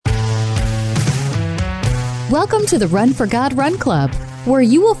Welcome to the Run for God Run Club, where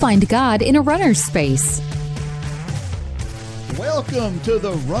you will find God in a runner's space. Welcome to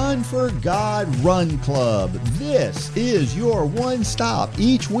the Run for God Run Club. This is your one stop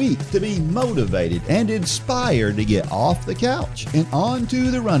each week to be motivated and inspired to get off the couch and onto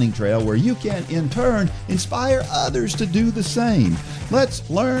the running trail, where you can in turn inspire others to do the same. Let's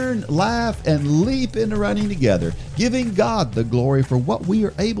learn, laugh, and leap into running together, giving God the glory for what we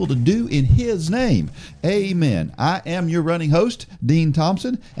are able to do in His name. Amen. I am your running host, Dean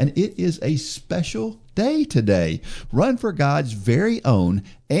Thompson, and it is a special day today. Run for God's very own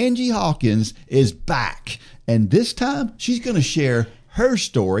Angie Hawkins is back, and this time she's going to share her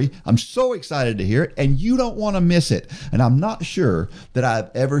story. I'm so excited to hear it, and you don't want to miss it. And I'm not sure that I've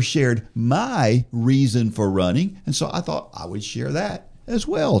ever shared my reason for running, and so I thought I would share that as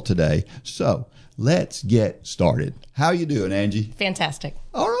well today. So let's get started. How you doing, Angie? Fantastic.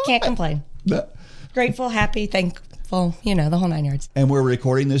 All right. Can't complain. Grateful, happy, thankful, the whole 9 yards. And we're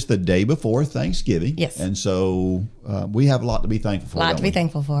recording this the day before Thanksgiving. Yes. And so we have a lot to be thankful for. A lot to be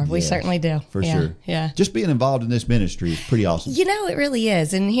thankful for. We certainly do. For sure. Yeah. Just being involved in this ministry is pretty awesome. It really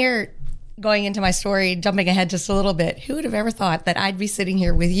is. And here, going into my story, jumping ahead just a little bit, who would have ever thought that I'd be sitting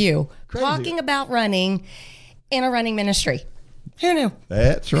here with you talking about running in a running ministry? Who knew?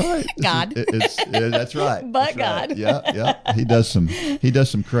 That's right. God. That's right. But that's God. Right. Yeah. He does some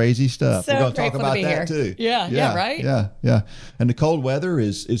crazy stuff. So we're going to talk grateful about to be that here. too. Yeah, right? Yeah. And the cold weather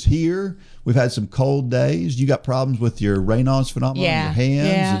is here. We've had some cold days. You got problems with your Raynaud's phenomenon in your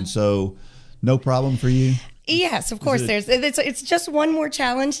hands, and so no problem for you? Yes, of course. It's just one more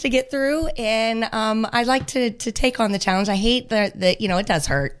challenge to get through, and I like to take on the challenge. I hate that it does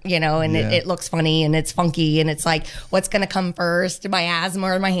hurt, and it looks funny and it's funky, and it's like, what's going to come first, my asthma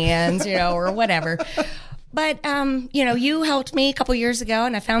or my hands, or whatever. But you helped me a couple years ago,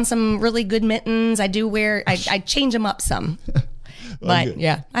 and I found some really good mittens. I change them up some, but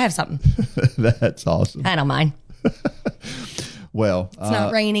yeah, I have something. That's awesome. I don't mind. Well, it's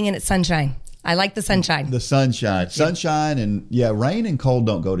not raining and it's sunshine. I like the sunshine. The sunshine. Sunshine and, rain and cold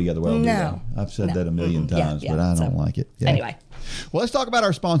don't go together well. No. I've said that a million times, but I don't like it. Yeah. Anyway. Well, let's talk about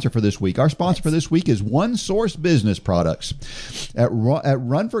our sponsor for this week. Our sponsor for this week is One Source Business Products. At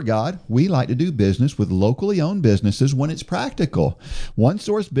Run for God, we like to do business with locally owned businesses when it's practical. One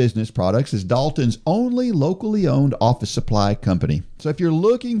Source Business Products is Dalton's only locally owned office supply company. So if you're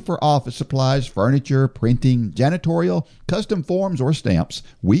looking for office supplies, furniture, printing, janitorial, custom forms, or stamps,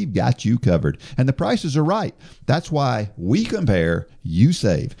 we've got you covered. And the prices are right. That's why we compare, you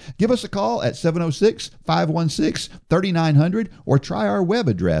save. Give us a call at 706-516-3900 or try our web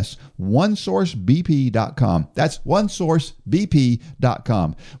address, onesourcebp.com. That's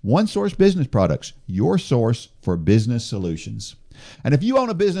onesourcebp.com. One Source Business Products, your source for business solutions. And if you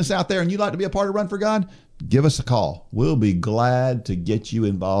own a business out there and you'd like to be a part of Run for God, give us a call. We'll be glad to get you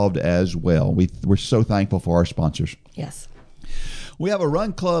involved as well. We're so thankful for our sponsors. Yes. We have a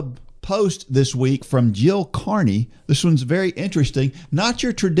Run Club post this week from Jill Carney. This one's very interesting. Not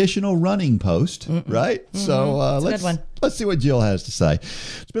your traditional running post, right? Mm-hmm. So let's see what Jill has to say.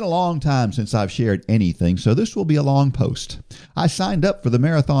 It's been a long time since I've shared anything, so this will be a long post. I signed up for the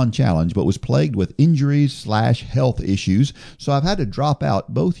marathon challenge, but was plagued with injuries/health issues, so I've had to drop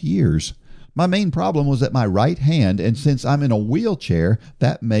out both years. My main problem was at my right hand, and since I'm in a wheelchair,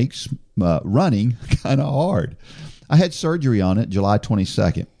 that makes running kind of hard. I had surgery on it July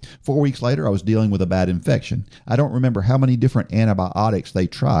 22nd. 4 weeks later, I was dealing with a bad infection. I don't remember how many different antibiotics they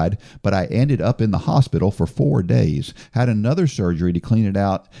tried, but I ended up in the hospital for 4 days, had another surgery to clean it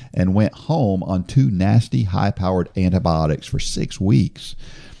out, and went home on 2 nasty, high-powered antibiotics for 6 weeks.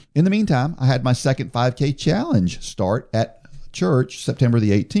 In the meantime, I had my second 5K challenge start at church September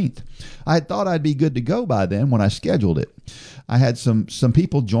the 18th. I had thought I'd be good to go by then when I scheduled it. I had some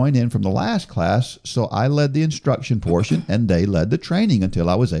people join in from the last class, so I led the instruction portion and they led the training until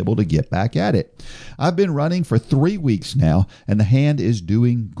I was able to get back at it. I've been running for 3 weeks now and the hand is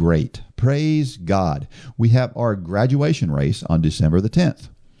doing great. Praise God. We have our graduation race on December the 10th.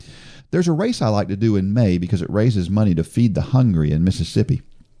 There's a race I like to do in May because it raises money to feed the hungry in Mississippi.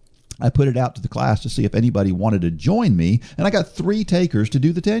 I put it out to the class to see if anybody wanted to join me, and I got 3 takers to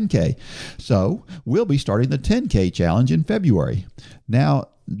do the 10K. So we'll be starting the 10K challenge in February. Now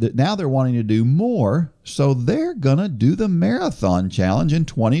they're wanting to do more, so they're going to do the marathon challenge in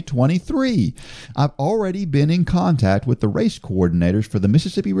 2023. I've already been in contact with the race coordinators for the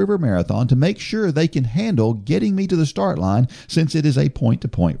Mississippi River Marathon to make sure they can handle getting me to the start line since it is a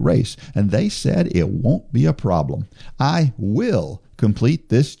point-to-point race, and they said it won't be a problem. I will complete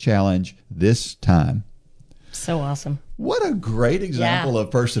this challenge this time. So awesome. What a great example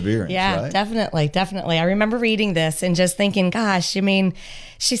of perseverance. Yeah, right? Definitely. I remember reading this and just thinking, gosh, I mean,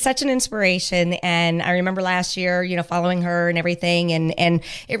 she's such an inspiration. And I remember last year, following her and everything. And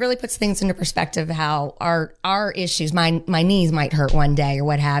it really puts things into perspective how our issues, my knees might hurt one day or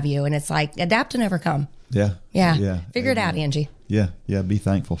what have you. And it's like, adapt and overcome. Yeah. Figure it out, Angie. Yeah. Be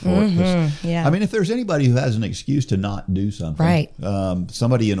thankful for it. Yeah. I mean, if there's anybody who has an excuse to not do something, right?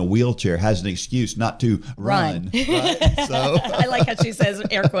 Somebody in a wheelchair has an excuse not to run. Right? So I like how she says,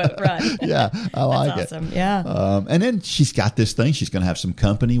 air quote, run. Yeah, I like That's awesome. it. Yeah. And then she's got this thing. She's going to have some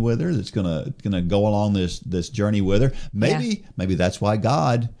company with her that's going to go along this journey with her. Maybe that's why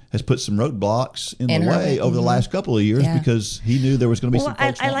God has put some roadblocks in the way over the last couple of years because He knew there was going to be some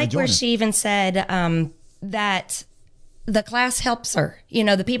folks. I like where she even said that the class helps her.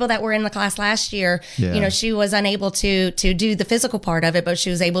 The people that were in the class last year, she was unable to do the physical part of it, but she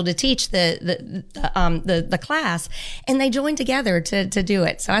was able to teach the class, and they joined together to do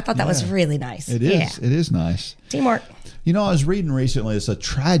it. So I thought that was really nice. It is. Yeah. It is nice. Teamwork. I was reading recently, it's a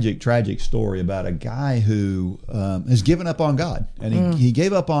tragic story about a guy who has given up on God. And he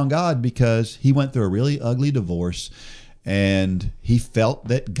gave up on God because he went through a really ugly divorce, and he felt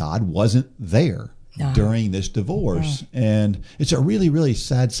that God wasn't there during this divorce. And it's a really, really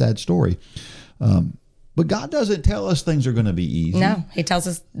sad story. But God doesn't tell us things are going to be easy. No, He tells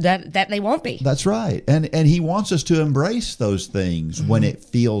us that they won't be. That's right. And He wants us to embrace those things when it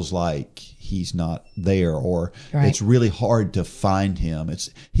feels like He's not there or it's really hard to find Him.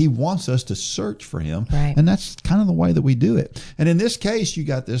 He wants us to search for Him. Right. And that's kind of the way that we do it. And in this case, you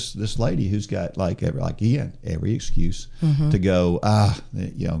got this lady who's got every excuse to go,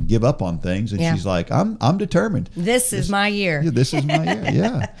 give up on things. And she's like, I'm determined. This is my year. Yeah, this is my year.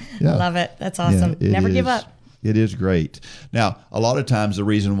 Yeah. I love it. That's awesome. Never give up. It is great. Now, a lot of times the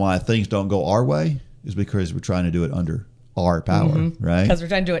reason why things don't go our way is because we're trying to do it under our power, right? Because we're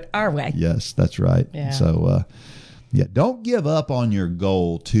trying to do it our way. Yes, that's right. Yeah. So, don't give up on your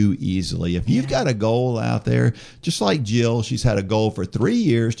goal too easily. If you've got a goal out there, just like Jill, she's had a goal for 3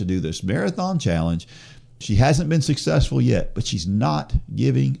 years to do this marathon challenge. She hasn't been successful yet, but she's not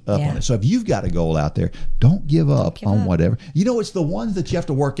giving up on it. So if you've got a goal out there, don't give up on whatever. It's the ones that you have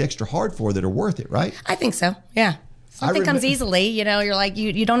to work extra hard for that are worth it, right? I think so. Yeah. Something comes easily, you're like,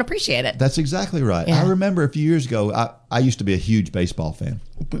 you don't appreciate it. That's exactly right. Yeah. I remember a few years ago, I used to be a huge baseball fan,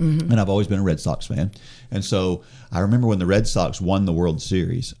 and I've always been a Red Sox fan. And so I remember when the Red Sox won the World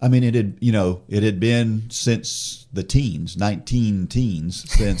Series. I mean, it had been since the 19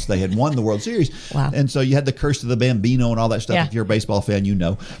 teens, since they had won the World Series. Wow. And so you had the Curse of the Bambino and all that stuff. Yeah. If you're a baseball fan,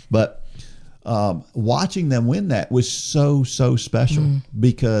 But watching them win that was so special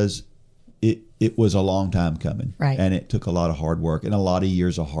because it was a long time coming, right? And it took a lot of hard work and a lot of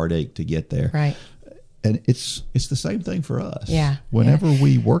years of heartache to get there, right? And it's the same thing for us. Yeah. Whenever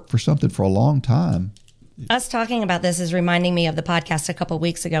we work for something for a long time. Us talking about this is reminding me of the podcast a couple of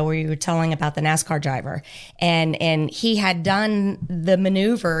weeks ago where you were telling about the NASCAR driver, and he had done the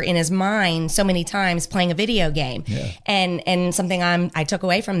maneuver in his mind so many times playing a video game, and something I took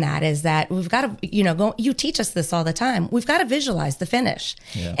away from that is that we've got to you teach us this all the time. We've got to visualize the finish,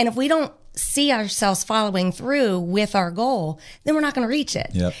 and if we don't see ourselves following through with our goal, then we're not going to reach it.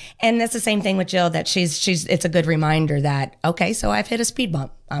 Yep. And that's the same thing with Jill, that it's a good reminder that, okay, so I've hit a speed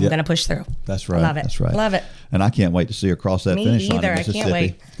bump. I'm going to push through. That's right. I love it. That's right. Love it. And I can't wait to see her cross that finish line in Mississippi. I can't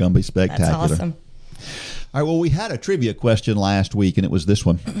wait. It's going to be spectacular. That's awesome. All right, well, we had a trivia question last week, and it was this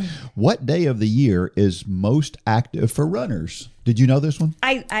one. What day of the year is most active for runners? Did you know this one?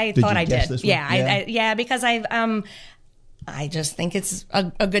 I thought I did. This one? Yeah, because I just think it's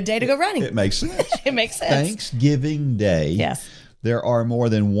a good day to go running. It makes sense. It makes sense. Thanksgiving Day. Yes. There are more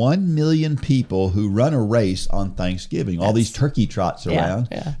than 1 million people who run a race on Thanksgiving. All these turkey trots around.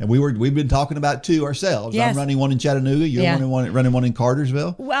 Yeah. And we've been talking about 2 ourselves. Yes. I'm running one in Chattanooga. You're running one in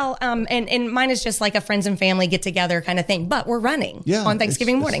Cartersville. Well, and mine is just like a friends and family get together kind of thing. But we're running on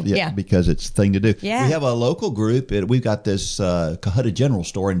Thanksgiving morning. Yeah, because it's a thing to do. Yeah. We have a local group. We've got this Cohutta General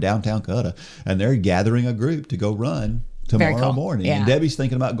Store in downtown Cohutta, and they're gathering a group to go run tomorrow morning. Yeah. And Debbie's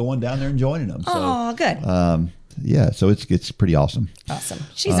thinking about going down there and joining them. So, good. So it's pretty awesome. Awesome.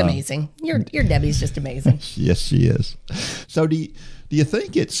 She's amazing. Your Debbie's just amazing. Yes, she is. So do you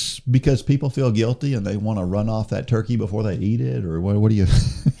think it's because people feel guilty and they want to run off that turkey before they eat it, or what do you?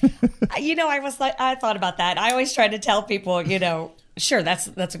 I thought about that. I always try to tell people, sure, that's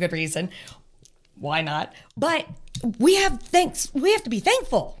a good reason. Why not? But we have to be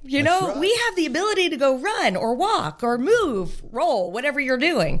thankful. Right. We have the ability to go run or walk or move, roll, whatever you're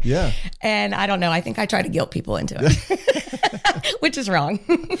doing. Yeah. And I don't know. I think I try to guilt people into it, which is wrong.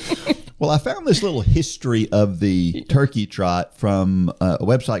 Well, I found this little history of the turkey trot from a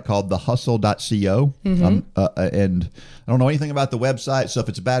website called thehustle.co. And I don't know anything about the website, so if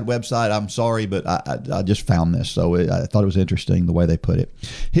it's a bad website, I'm sorry, but I just found this, so I thought it was interesting the way they put it.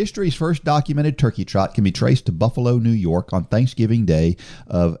 History's first documented turkey trot can be traced to Buffalo, New York on Thanksgiving Day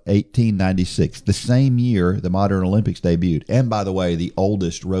of 1896, the same year the modern Olympics debuted, and by the way, the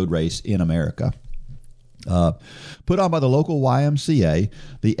oldest road race in America. Put on by the local YMCA,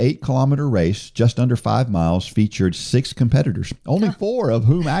 the 8-kilometer race, just under 5 miles, featured 6 competitors, only 4 of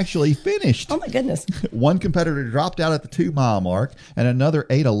whom actually finished. Oh, my goodness. One competitor dropped out at the 2-mile mark, and another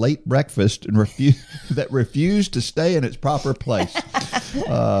ate a late breakfast and refused to stay in its proper place.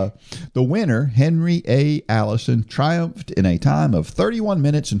 The winner, Henry A. Allison, triumphed in a time of 31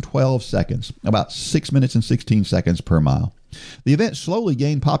 minutes and 12 seconds, about 6 minutes and 16 seconds per mile. The event slowly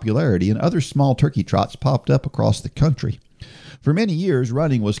gained popularity, and other small turkey trots popped up across the country. For many years,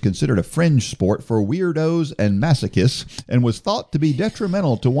 running was considered a fringe sport for weirdos and masochists and was thought to be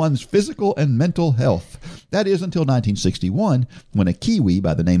detrimental to one's physical and mental health. That is until 1961, when a Kiwi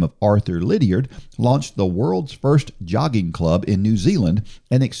by the name of Arthur Lydiard launched the world's first jogging club in New Zealand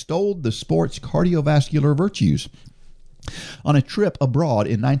and extolled the sport's cardiovascular virtues. On a trip abroad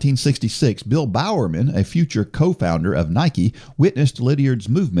in 1966, Bill Bowerman, a future co-founder of Nike, witnessed Lydiard's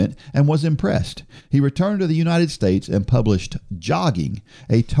movement and was impressed. He returned to the United States and published Jogging,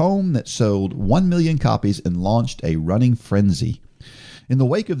 a tome that sold 1 million copies and launched a running frenzy. In the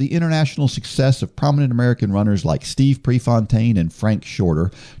wake of the international success of prominent American runners like Steve Prefontaine and Frank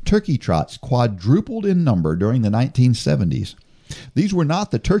Shorter, turkey trots quadrupled in number during the 1970s. These were not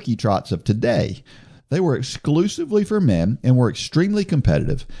the turkey trots of today. They were exclusively for men and were extremely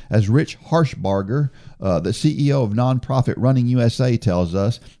competitive. As Rich Harshbarger, the CEO of nonprofit Running USA, tells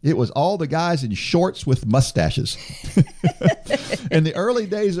us, it was all the guys in shorts with mustaches. In the early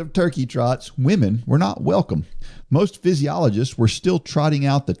days of turkey trots, women were not welcome. Most physiologists were still trotting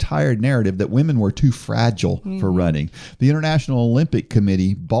out the tired narrative that women were too fragile for running. The International Olympic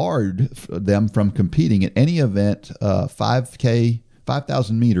Committee barred them from competing at any event 5K,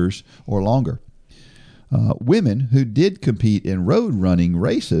 5,000 meters or longer. Women who did compete in road running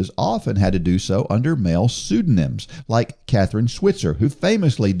races often had to do so under male pseudonyms, like Catherine Switzer, who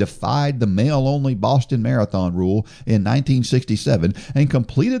famously defied the male-only Boston Marathon rule in 1967 and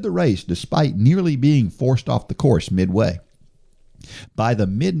completed the race despite nearly being forced off the course midway. By the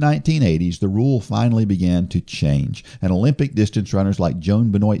mid-1980s, the rule finally began to change, and Olympic distance runners like Joan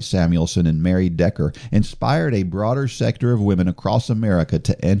Benoit Samuelson and Mary Decker inspired a broader sector of women across America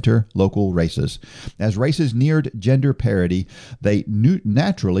to enter local races. As races neared gender parity, they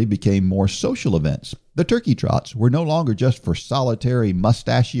naturally became more social events. The turkey trots were no longer just for solitary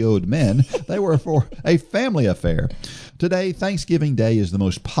mustachioed men. They were for a family affair. Today, Thanksgiving Day is the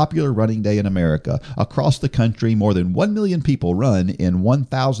most popular running day in America. Across the country, more than 1 million people run in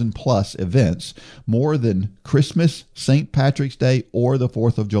 1,000-plus events, more than Christmas, St. Patrick's Day, or the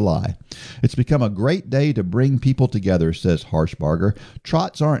 4th of July. It's become a great day to bring people together, says Harshbarger.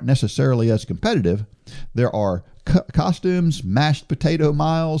 Trots aren't necessarily as competitive. There are costumes, mashed potato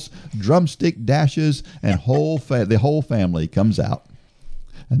miles, drumstick dashes, and the whole family comes out.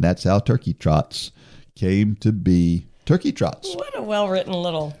 And that's how turkey trots came to be turkey trots. What a well-written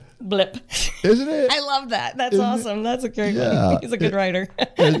little blip. Isn't it? I love that. That's awesome. That's a great one. He's a good writer.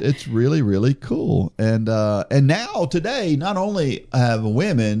 It's really, really cool. And now, today, not only have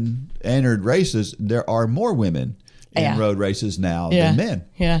women entered races, there are more women in road races now than men.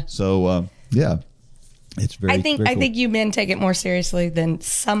 Yeah. So, it's very. I think you men take it more seriously than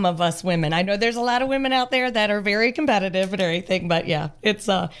some of us women. I know there's a lot of women out there that are very competitive and everything, but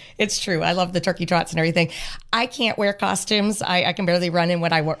it's true. I love the turkey trots and everything. I can't wear costumes. I can barely run in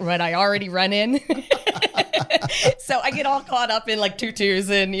what I already run in. So I get all caught up in like tutus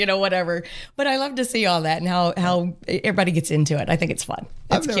and whatever. But I love to see all that and how everybody gets into it. I think it's fun.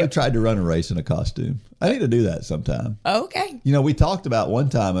 I've never tried to run a race in a costume. I need to do that sometime. Okay. We talked about one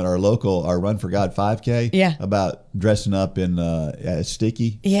time at our Run for God 5K about dressing up in as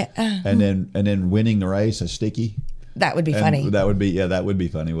Sticky. Yeah. And then winning the race as Sticky. That would be funny. That would be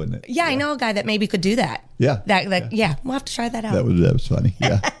funny, wouldn't it? Yeah, I know a guy that maybe could do that. Yeah. We'll have to try that out. That was funny.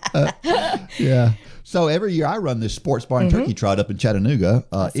 Yeah. Yeah. So every year I run this Sports Barn Turkey Trot up in Chattanooga.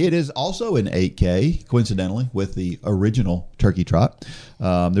 It is also an 8K, coincidentally, with the original Turkey Trot.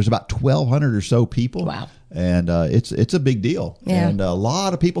 There's about 1,200 or so people. Wow. And it's a big deal. Yeah. And a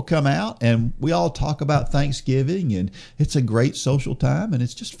lot of people come out, and we all talk about Thanksgiving, and it's a great social time, and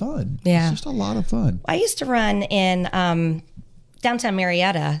it's just fun. Yeah. It's just a lot of fun. I used to run in downtown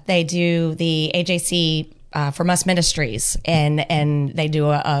Marietta. They do the AJC for Must Ministries, and they do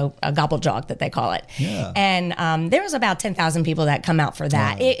a gobble jog that they call it. Yeah. And there was about 10,000 people that come out for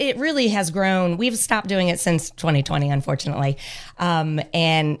that. Wow. It really has grown. We've stopped doing it since 2020, unfortunately.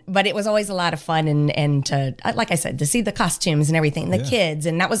 But it was always a lot of fun, and to, like I said, to see the costumes and everything, the kids.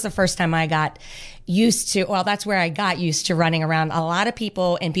 And that was the first time I got used to, that's where I got used to running around a lot of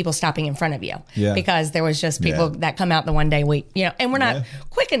people and people stopping in front of you, because there was just people that come out the one day week, and we're not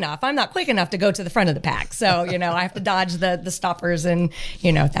quick enough. I'm not quick enough to go to the front of the pack. So, I have to dodge the stoppers, and,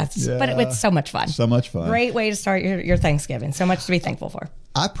 but it's so much fun. So much fun. Great way to start your Thanksgiving. So much to be thankful for.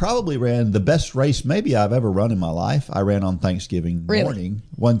 I probably ran the best race maybe I've ever run in my life. I ran on Thanksgiving morning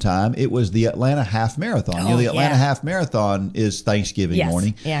one time. It was the Atlanta Half Marathon. The Atlanta Half Marathon is Thanksgiving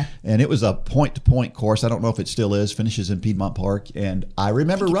morning. Yeah. And it was a point-to-point course. I don't know if it still is. Finishes in Piedmont Park. And I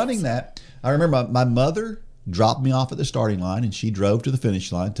remember running that. I remember my mother dropped me off at the starting line, and she drove to the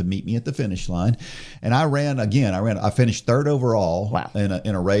finish line to meet me at the finish line. And I ran again. I finished third overall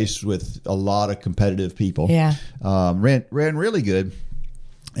in a race with a lot of competitive people. Yeah. Ran really good.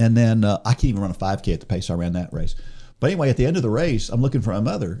 And then I can't even run a 5K at the pace I ran that race. But anyway, at the end of the race, I'm looking for my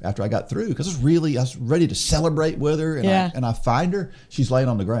mother after I got through, because I was ready to celebrate with her. And I find her. She's laying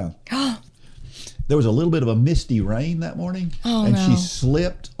on the ground. There was a little bit of a misty rain that morning. She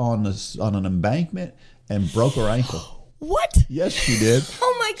slipped on an embankment and broke her ankle. What? Yes, she did.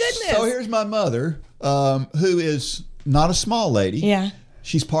 Oh, my goodness. So here's my mother, who is not a small lady. Yeah.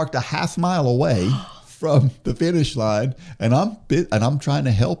 She's parked a half mile away from the finish line, and I'm trying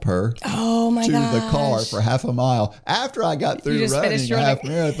to help her to the car for half a mile after I got through running a half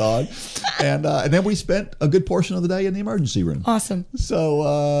marathon. And then we spent a good portion of the day in the emergency room. Awesome.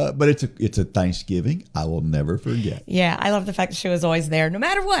 So, but it's a Thanksgiving I will never forget. Yeah, I love the fact that she was always there, no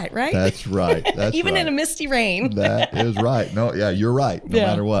matter what, right? That's right. That's even right. in a misty rain. That is right. No, yeah, you're right. No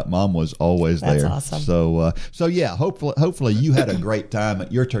matter what, Mom was always there. That's awesome. So yeah, hopefully you had a great time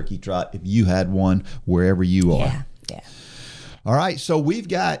at your turkey trot, if you had one, wherever you are. Yeah. All right, so we've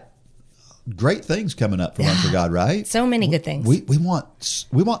got great things coming up for Run for God, right? So many good things. We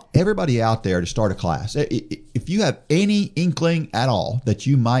want everybody out there to start a class. If you have any inkling at all that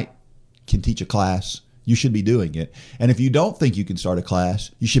you can teach a class, you should be doing it. And if you don't think you can start a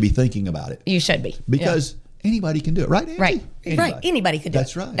class, you should be thinking about it. You should be. Because anybody can do it, right, Angie? Right. Anybody could do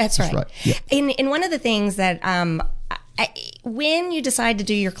it. That's right. Yeah. And one of the things that when you decide to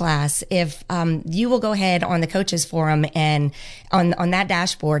do your class, if you will go ahead on the coaches forum and on that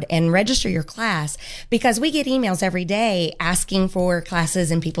dashboard and register your class, because we get emails every day asking for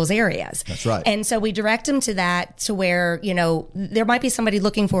classes in people's areas. That's right. And so we direct them to that, to where, there might be somebody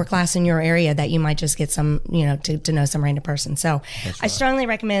looking for a class in your area that you might just get some, to know some random person. So I strongly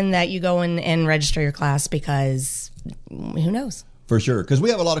recommend that you go in and register your class, because who knows? For sure, because we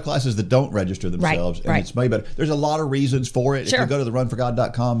have a lot of classes that don't register themselves, and it's way better. There's a lot of reasons for it. Sure. If you go to the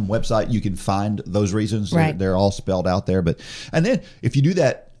runforgod.com website, you can find those reasons. Right. They're all spelled out there. And then if you do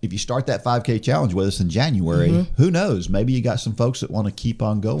that, if you start that 5K challenge with us in January, who knows? Maybe you got some folks that want to keep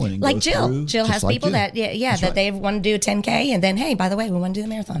on going and like go Jill. through. Jill has people that they want to do a 10K, and then, hey, by the way, we want to do the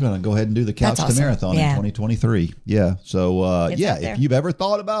marathon. We're going to go ahead and do the Couch to Marathon in 2023. Yeah. So if you've ever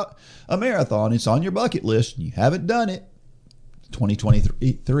thought about a marathon, it's on your bucket list and you haven't done it,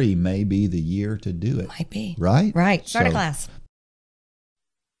 2023 may be the year to do it. Might be. Right? Right. Start a class.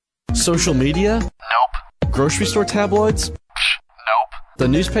 Social media? Nope. Grocery store tabloids? Nope. The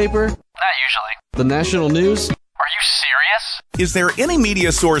newspaper? Not usually. The national news? Are you serious? Is there any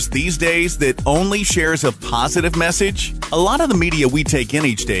media source these days that only shares a positive message? A lot of the media we take in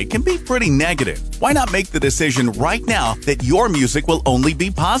each day can be pretty negative. Why not make the decision right now that your music will only be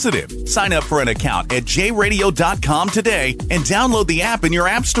positive? Sign up for an account at jradio.com today and download the app in your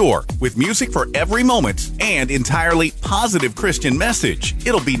app store with music for every moment and entirely positive Christian message.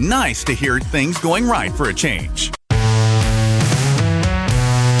 It'll be nice to hear things going right for a change.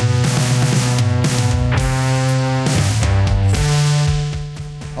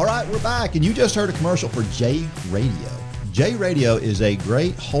 All right, we're back, and you just heard a commercial for J Radio. J Radio is a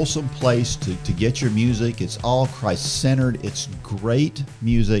great, wholesome place to get your music. It's all Christ-centered. It's great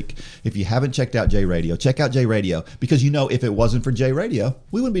music. If you haven't checked out J Radio, check out J Radio, because if it wasn't for J Radio,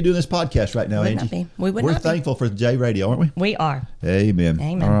 we wouldn't be doing this podcast right now, Angie. We're thankful for J Radio, aren't we? We are.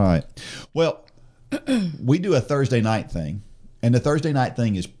 Amen. All right. Well, we do a Thursday night thing, and the Thursday night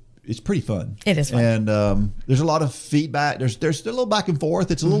thing is pretty fun. It is fun. And there's a lot of feedback. There's a little back and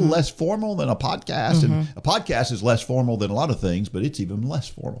forth. It's a little less formal than a podcast. And a podcast is less formal than a lot of things, but it's even less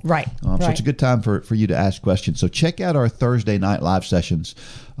formal. Right. So it's a good time for you to ask questions. So check out our Thursday night live sessions,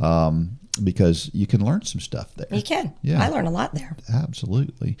 because you can learn some stuff there. You can. Yeah. I learn a lot there.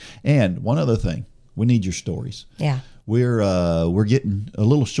 Absolutely. And one other thing. We need your stories. Yeah. We're getting a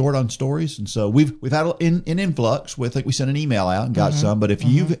little short on stories, and so we've had an influx. With like we sent an email out and got some, but if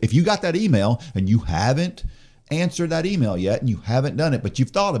you got that email and you haven't answered that email yet and you haven't done it, but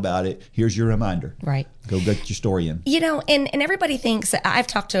you've thought about it, here's your reminder. Right. Go get your story in. You know, and everybody thinks, I've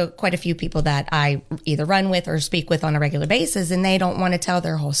talked to quite a few people that I either run with or speak with on a regular basis, and they don't want to tell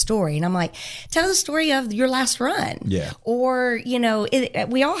their whole story. And I'm like, tell the story of your last run. Yeah. Or, you know,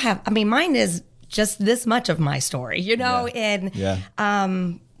 we all have, I mean, mine is just this much of my story, you know, and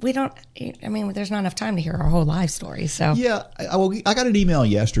we don't, I mean, there's not enough time to hear our whole life story. So yeah, I got an email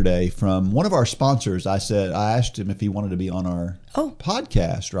yesterday from one of our sponsors. I asked him if he wanted to be on our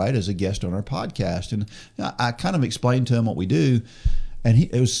podcast, right, as a guest on our podcast, and I kind of explained to him what we do, and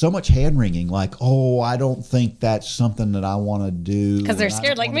it was so much hand wringing, like, oh, I don't think that's something that I want to do because they're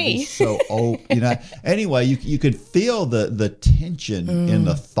scared like me. So you know. Anyway, you could feel the tension in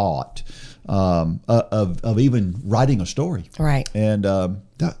the thought of even writing a story, right? And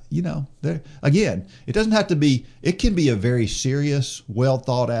you know, again, it doesn't have to be. It can be a very serious, well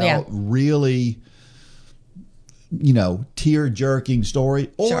thought out, really, you know, tear jerking story,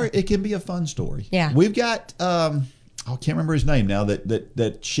 or it can be a fun story. Yeah, we've got. I can't remember his name now.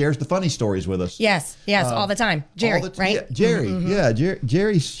 That shares the funny stories with us. Yes, all the time. Jerry, right? Yeah, Jerry.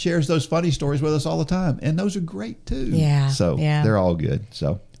 Jerry shares those funny stories with us all the time, and those are great too. Yeah. So they're all good.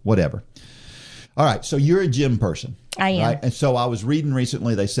 So whatever. All right, so you're a gym person. I am. Right? And so I was reading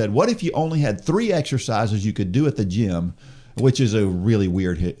recently, they said, what if you only had 3 exercises you could do at the gym, which is a really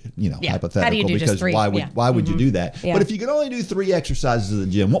weird, hypothetical. How do you do because just 3? Why would you do that? Yeah. But if you could only do 3 exercises at the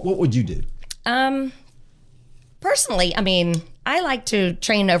gym, what would you do? Personally, I mean, I like to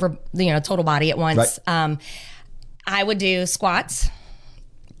train over, total body at once. Right. I would do squats,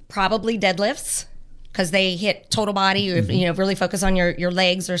 probably deadlifts, because they hit total body. Really focus on your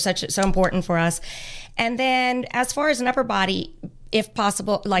legs are so important for us. And then as far as an upper body, if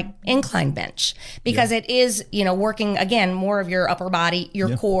possible, like incline bench, because it is, working again, more of your upper body,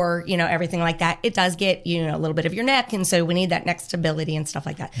 your core, everything like that. It does get, a little bit of your neck. And so we need that neck stability and stuff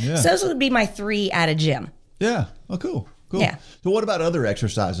like that. Yeah. So those would be my 3 at a gym. Yeah. Oh, cool. Yeah. So what about other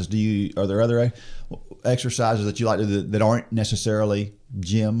exercises? Are there other exercises that you like to do that aren't necessarily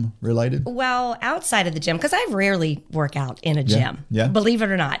gym related? Well, outside of the gym, because I rarely work out in a gym, believe it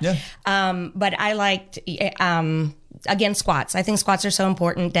or not. Yeah. But I liked, again, squats. I think squats are so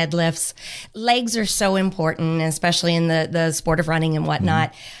important. Deadlifts, legs are so important, especially in the sport of running and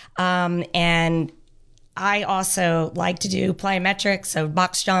whatnot. And I also like to do plyometrics, so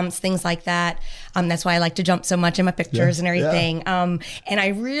box jumps, things like that. That's why I like to jump so much in my pictures and everything. And I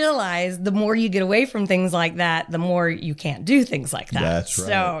realize the more you get away from things like that, the more you can't do things like that. That's right.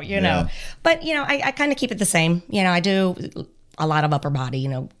 So, but, I kind of keep it the same. I do a lot of upper body,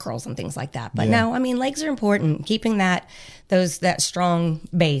 curls and things like that. But no, I mean, legs are important. Keeping that strong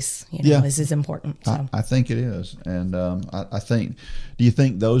base, is important. So. I think it is. And I think, do you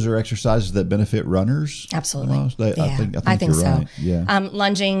think those are exercises that benefit runners? Absolutely. I think you're so. Right. Yeah.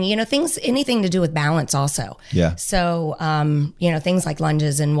 Lunging, anything to do with balance also. Yeah. So, things like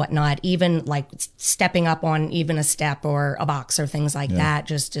lunges and whatnot, even like stepping up on even a step or a box or things like that,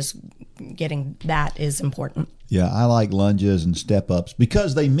 just getting that is important. Yeah, I like lunges and step-ups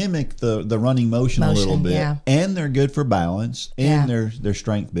because they mimic the running motion a little bit, and they're good for balance, and they're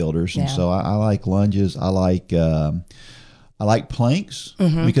strength builders. And so I like lunges. I like planks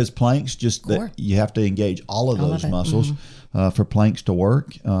because planks you have to engage all of those muscles for planks to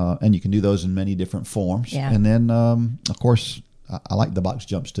work, and you can do those in many different forms. Yeah. And then, of course, I like the box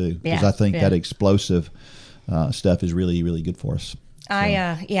jumps too because I think that explosive stuff is really, really good for us.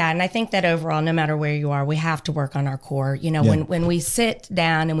 And I think that overall, no matter where you are, we have to work on our core. When we sit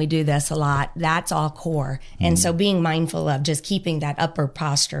down and we do this a lot, that's all core. And so being mindful of just keeping that upper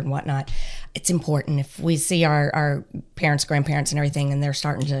posture and whatnot, it's important. If we see our parents, grandparents and everything, and they're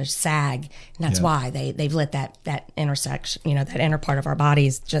starting to sag, and that's why they've let that intersection, that inner part of our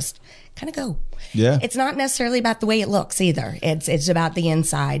bodies just kind of go. Yeah. It's not necessarily about the way it looks either. It's about the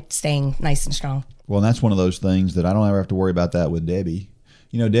inside staying nice and strong. Well, and that's one of those things that I don't ever have to worry about that with Debbie.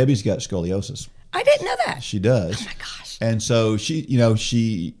 Debbie's got scoliosis. I didn't know that. She does. Oh my gosh. And so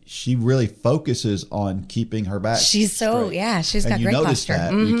she really focuses on keeping her back. She's straight. She's got great posture.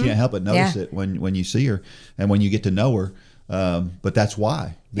 That. You can't help but notice it when you see her and when you get to know her. But that's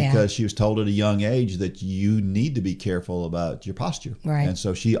why, because she was told at a young age that you need to be careful about your posture. Right. And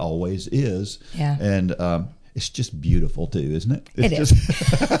so she always is. Yeah. And it's just beautiful too, isn't it? It is.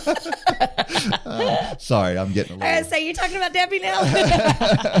 Sorry, I'm getting a little... So you're talking about Debbie now?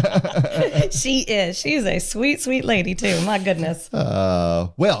 She is. She's a sweet, sweet lady, too. My goodness.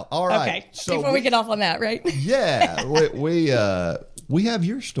 Well, all right. Okay. So before we get off on that, right? Yeah. We have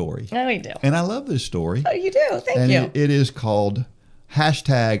your story. Oh, we do. And I love this story. Oh, you do? Thank you. It is called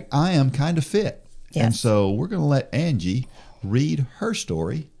hashtag I am kind of fit. Yes. And so we're going to let Angie read her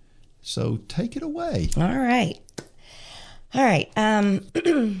story. So take it away. All right.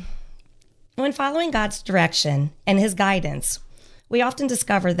 When following God's direction and his guidance, we often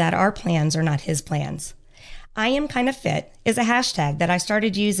discover that our plans are not his plans. I am kind of fit is a hashtag that I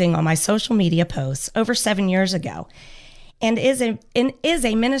started using on my social media posts over 7 years ago, and is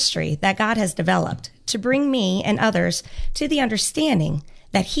a ministry that God has developed to bring me and others to the understanding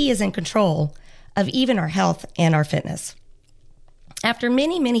that he is in control of even our health and our fitness. After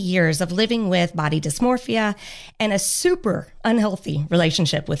many, many years of living with body dysmorphia and a super unhealthy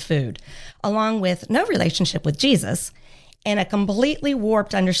relationship with food, along with no relationship with Jesus, and a completely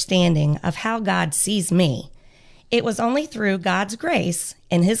warped understanding of how God sees me, it was only through God's grace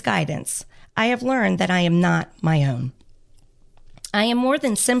and his guidance I have learned that I am not my own. I am more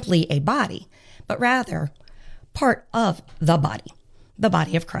than simply a body, but rather part of the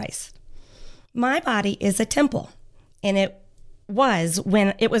body of Christ. My body is a temple, and it was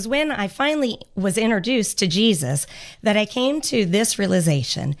when I finally was introduced to Jesus that I came to this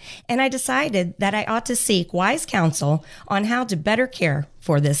realization, and I decided that I ought to seek wise counsel on how to better care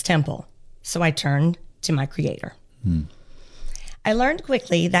for this temple. So I turned to my Creator. I learned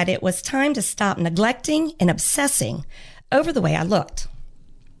quickly that it was time to stop neglecting and obsessing over the way I looked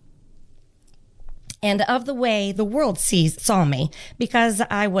and of the way the world saw me, because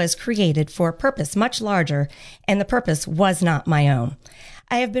I was created for a purpose much larger, and the purpose was not my own.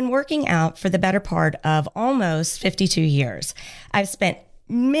 I have been working out for the better part of almost 52 years. I've spent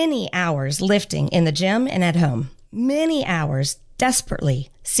many hours lifting in the gym and at home, many hours desperately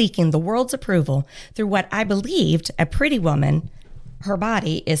seeking the world's approval through what I believed a pretty woman, her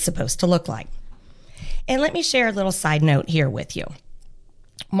body, is supposed to look like. And let me share a little side note here with you.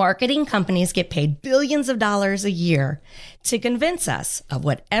 Marketing companies get paid billions of dollars a year to convince us of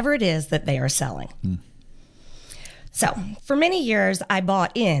whatever it is that they are selling. So for many years, I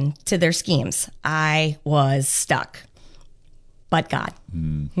bought into their schemes. I was stuck. But God.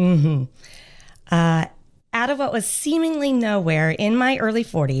 Out of what was seemingly nowhere in my early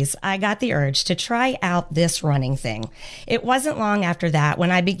 40s, I got the urge to try out this running thing. It wasn't long after that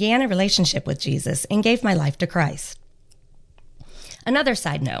when I began a relationship with Jesus and gave my life to Christ. Another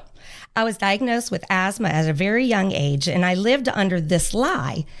side note, I was diagnosed with asthma at a very young age, and I lived under this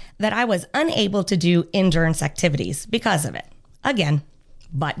lie that I was unable to do endurance activities because of it. Again,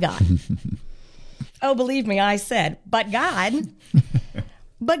 but God. Oh, believe me, I said, but God.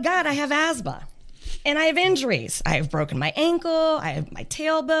 But God, I have asthma. And I have injuries. I have broken my ankle, I have my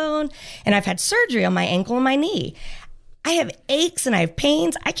tailbone, and I've had surgery on my ankle and my knee. I have aches and I have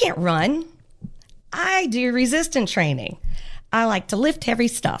pains. I can't run. I do resistance training. I like to lift heavy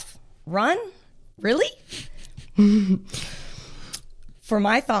stuff. Run? Really? For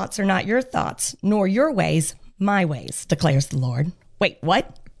my thoughts are not your thoughts, nor your ways my ways, declares the Lord. Wait,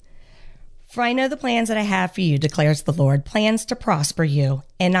 what? For I know the plans that I have for you, declares the Lord, plans to prosper you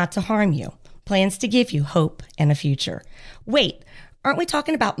and not to harm you, plans to give you hope and a future. Wait, aren't we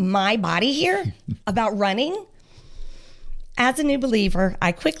talking about my body here? About running? As a new believer,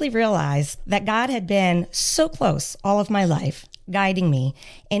 I quickly realized that God had been so close all of my life, guiding me,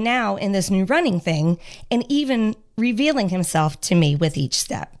 and now in this new running thing, and even revealing himself to me with each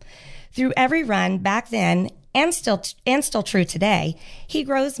step. Through every run back then, and still true today, he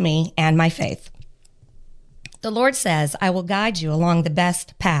grows me and my faith. The Lord says, I will guide you along the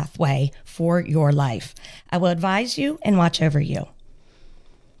best pathway for your life. I will advise you and watch over you.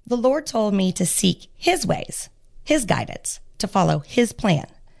 The Lord told me to seek his ways, his guidance, to follow his plan.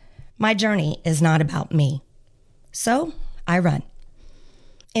 My journey is not about me. So I run.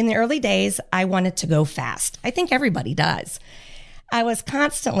 In the early days, I wanted to go fast. I think everybody does. I was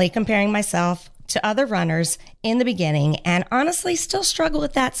constantly comparing myself to other runners in the beginning, and honestly still struggle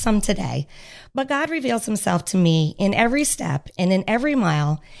with that some today. But God reveals himself to me in every step and in every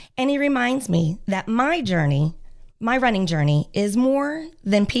mile, and he reminds me that my journey, my running journey, is more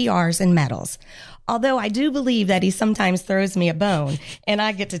than PRs and medals. Although I do believe that he sometimes throws me a bone and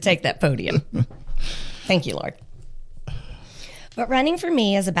I get to take that podium. Thank you, Lord. But running for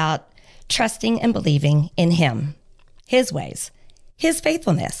me is about trusting and believing in him, his ways, his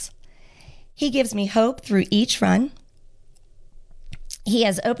faithfulness. He gives me hope through each run. He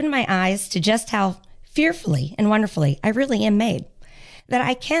has opened my eyes to just how fearfully and wonderfully I really am made, that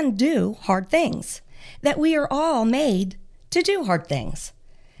I can do hard things, that we are all made to do hard things.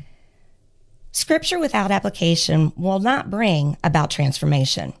 Scripture without application will not bring about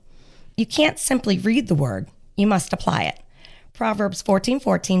transformation. You can't simply read the word. You must apply it. Proverbs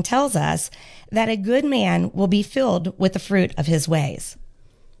 14:14 tells us that a good man will be filled with the fruit of his ways.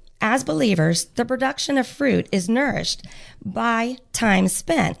 As believers, the production of fruit is nourished by time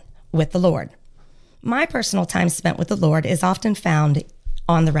spent with the Lord. My personal time spent with the Lord is often found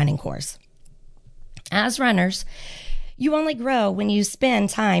on the running course. As runners, you only grow when you spend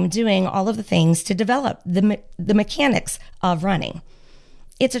time doing all of the things to develop the mechanics of running.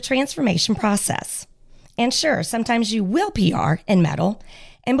 It's a transformation process. And sure, sometimes you will PR and medal,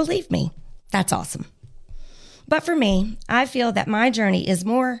 and believe me, that's awesome. But for me, I feel that my journey is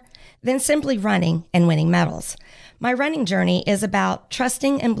more than simply running and winning medals. My running journey is about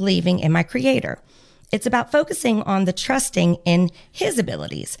trusting and believing in my Creator. It's about focusing on the trusting in His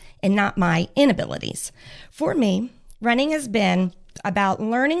abilities and not my inabilities. For me, running has been about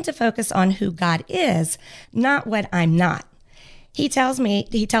learning to focus on who God is, not what I'm not. He tells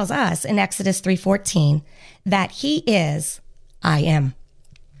us in Exodus 3:14 that He is, I am.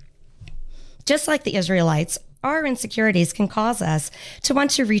 Just like the Israelites, our insecurities can cause us to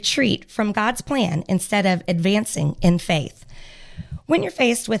want to retreat from God's plan instead of advancing in faith. When you're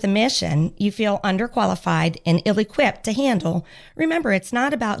faced with a mission you feel underqualified and ill-equipped to handle, remember it's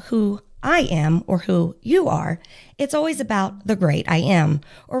not about who I am or who you are. It's always about the great I am,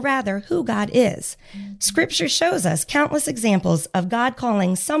 or rather who God is. Scripture shows us countless examples of God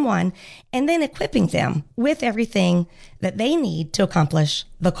calling someone and then equipping them with everything that they need to accomplish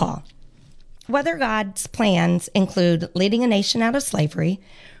the call. Whether God's plans include leading a nation out of slavery,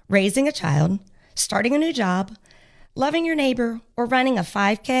 raising a child, starting a new job, loving your neighbor, or running a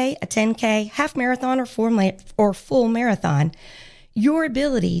 5K, a 10K, half marathon, or full marathon, your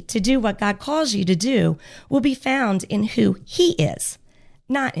ability to do what God calls you to do will be found in who He is,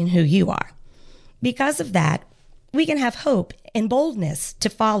 not in who you are. Because of that, we can have hope and boldness to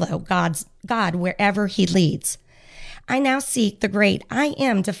follow God wherever He leads. I now seek the great I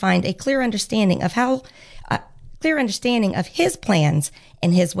am to find a clear understanding of His plans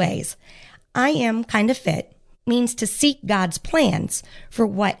and His ways. I am kind of fit means to seek God's plans for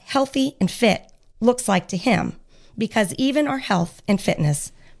what healthy and fit looks like to Him, because even our health and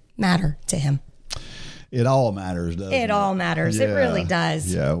fitness matter to Him. It all matters, doesn't it? It all matters. Yeah. It really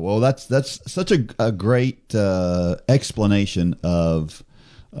does. Yeah. Well, that's such a great explanation of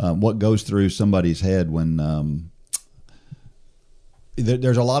what goes through somebody's head when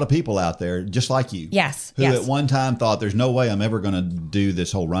there's a lot of people out there just like you. Yes. Who at one time thought there's no way I'm ever going to do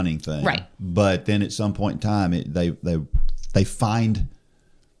this whole running thing. Right. But then at some point in time, they find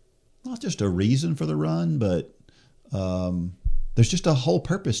not just a reason for the run, but there's just a whole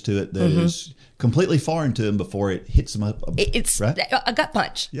purpose to it that is completely foreign to them before it hits them up. It's right? a gut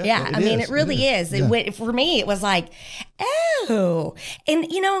punch. Yeah, I mean, it really is. For me, it was like, oh. And,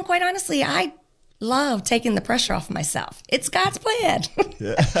 and quite honestly, I love taking the pressure off myself. It's God's plan.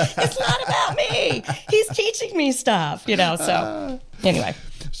 It's not about me. He's teaching me stuff, so anyway.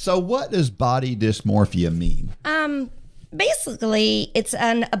 So what does body dysmorphia mean? Basically, it's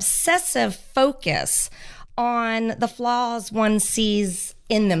an obsessive focus on the flaws one sees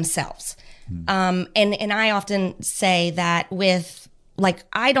in themselves. And I often say that with,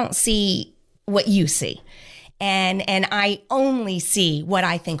 I don't see what you see. And I only see what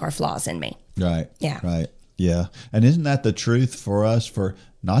I think are flaws in me. Right. Yeah. Right. Yeah. And isn't that the truth for us, for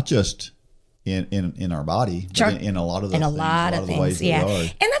not just in our body, sure. but in a lot of a lot of things, ways yeah. that we are.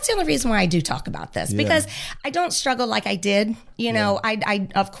 And that's the only reason why I do talk about this, because I don't struggle like I did. I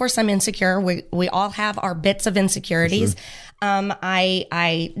of course I'm insecure. We all have our bits of insecurities. Sure.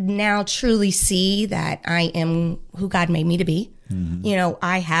 I now truly see that I am who God made me to be. Mm-hmm.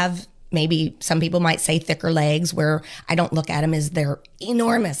 I have, maybe some people might say, thicker legs, where I don't look at them as they're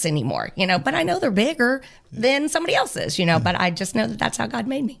enormous anymore, but I know they're bigger than somebody else's, but I just know that that's how God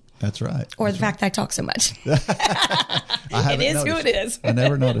made me. That's right. Or the fact that I talk so much. It is noticed. who it is. I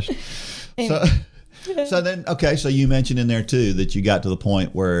never noticed. So then, okay, so you mentioned in there too that you got to the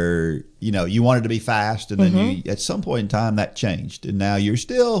point where, you wanted to be fast, and then you, at some point in time that changed. And now you're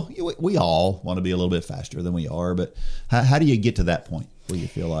still, we all want to be a little bit faster than we are, but how do you get to that point where you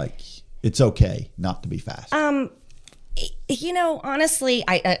feel like it's okay not to be fast? Honestly,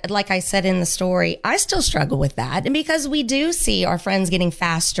 I like I said in the story, I still struggle with that. And because we do see our friends getting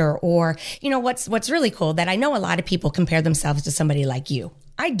faster, or, what's really cool, that I know a lot of people compare themselves to somebody like you.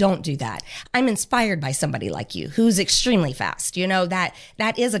 I don't do that. I'm inspired by somebody like you who's extremely fast. That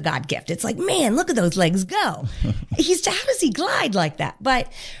is a God gift. It's like, man, look at those legs go. How does he glide like that?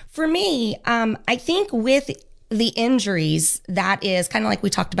 But for me, I think with the injuries, that is kind of like we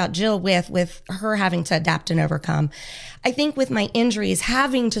talked about Jill with her having to adapt and overcome. I think with my injuries,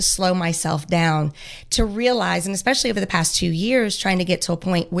 having to slow myself down to realize, and especially over the past 2 years, trying to get to a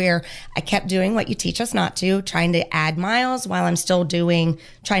point where I kept doing what you teach us not to, trying to add miles while I'm still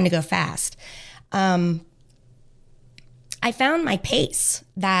trying to go fast. I found my pace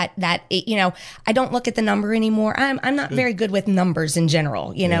that I don't look at the number anymore. I'm not very good with numbers in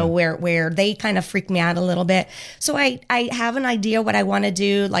general, where they kind of freak me out a little bit. So I have an idea what I want to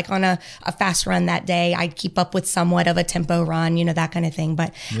do, like on a fast run that day. I keep up with somewhat of a tempo run, that kind of thing.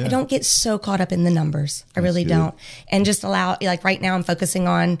 But I don't get so caught up in the numbers. I really don't. And just allow, like right now I'm focusing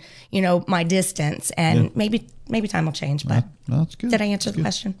on, my distance, and maybe time will change. But that's good. Did I answer the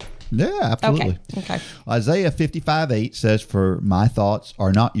question? Yeah, absolutely. Okay. Isaiah 55:8 says, "For my thoughts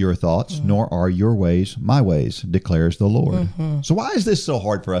are not your thoughts, nor are your ways my ways, declares the Lord." So why is this so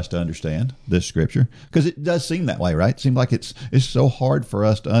hard for us to understand, this scripture? Because it does seem that way, right? It seems like it's so hard for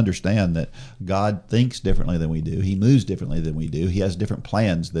us to understand that God thinks differently than we do. He moves differently than we do. He has different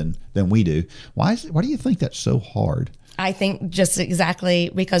plans than we do. Why do you think that's so hard? I think just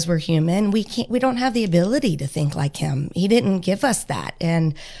exactly because we're human, we don't have the ability to think like him. He didn't give us that.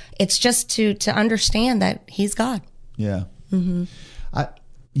 And it's just to understand that he's God. Yeah.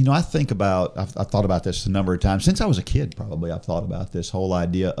 I think about, I've thought about this a number of times since I was a kid, probably. I've thought about this whole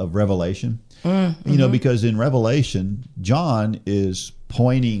idea of revelation, because in Revelation, John is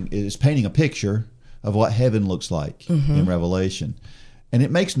painting a picture of what heaven looks like in Revelation. And it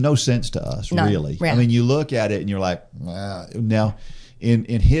makes no sense to us, really. I mean, you look at it and you're like, now,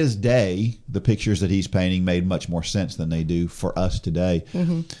 in his day, the pictures that he's painting made much more sense than they do for us today.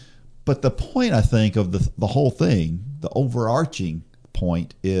 But the point, I think, of the whole thing, the overarching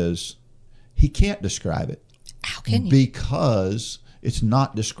point is he can't describe it. How can you? Because it's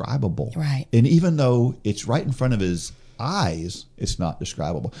not describable. Right. And even though it's right in front of his eyes, it's not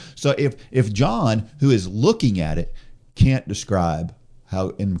describable. So if John, who is looking at it, can't describe how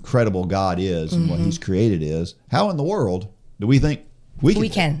incredible God is and what he's created is, how in the world do we think we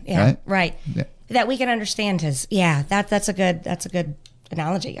can? Yeah, right. Yeah. That we can understand his, that's a good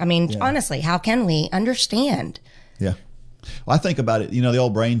analogy. I mean, honestly, how can we understand? Yeah. Well, I think about it, the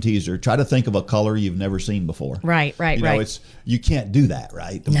old brain teaser, try to think of a color you've never seen before. Right. You can't do that,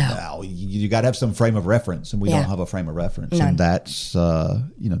 right? No. You got to have some frame of reference, and we don't have a frame of reference. None. And that's,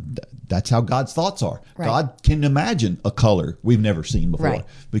 that's how God's thoughts are. Right. God can imagine a color we've never seen before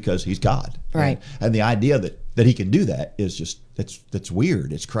because he's God. Right. And the idea that he can do that is just, that's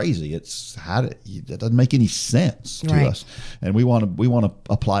weird. It's crazy. That doesn't make any sense to us. And we want to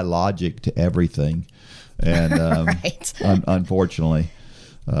apply logic to everything. And unfortunately,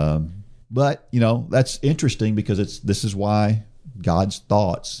 but that's interesting because this is why God's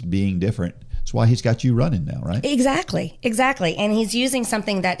thoughts being different. It's why he's got you running now, right? Exactly. And he's using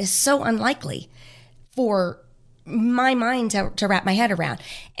something that is so unlikely for my mind to wrap my head around.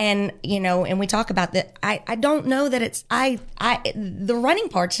 And and we talk about that. I don't know that it's the running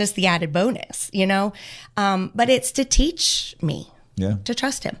part's just the added bonus, but it's to teach me to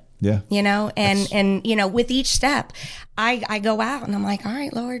trust him. Yeah. And with each step, I go out and I'm like, all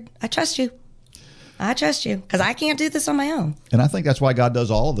right, Lord, I trust you. Because I can't do this on my own. And I think that's why God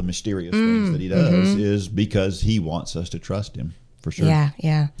does all of the mysterious things that he does is because he wants us to trust him, for sure.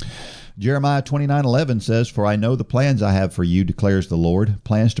 Yeah. Jeremiah 29:11 says, "For I know the plans I have for you, declares the Lord,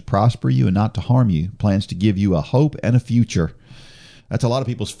 plans to prosper you and not to harm you, plans to give you a hope and a future." That's a lot of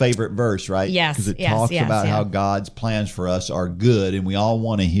people's favorite verse, right? Yes. Because it talks about how God's plans for us are good, and we all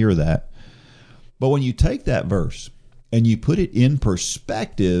want to hear that. But when you take that verse and you put it in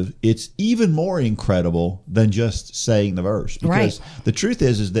perspective, it's even more incredible than just saying the verse. Because the truth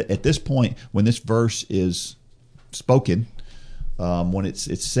is that at this point, when this verse is spoken, when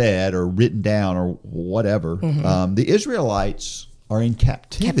it's said or written down or whatever, the Israelites are in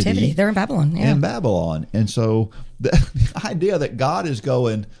captivity. They're in Babylon. Yeah. In Babylon. And so the idea that God is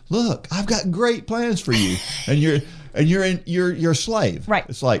going, look, I've got great plans for you, and you're a slave. Right.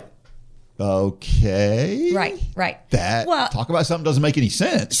 It's like, okay. Right. Talk about something that doesn't make any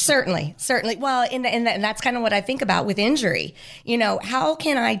sense. Certainly. Well, and that's kind of what I think about with injury. How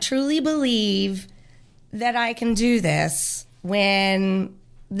can I truly believe that I can do this when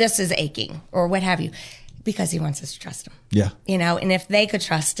this is aching or what have you? Because he wants us to trust him. Yeah. And if they could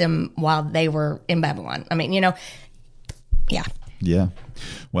trust him while they were in Babylon, I mean, yeah. Yeah.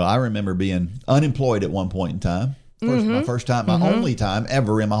 Well, I remember being unemployed at one point in time. My first time, my only time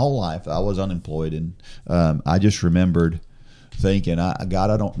ever in my whole life, I was unemployed. And I just remembered thinking, God,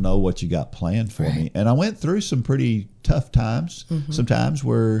 I don't know what you got planned for me. And I went through some pretty tough times, some times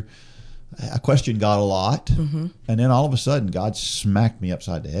where I questioned God a lot. And then all of a sudden, God smacked me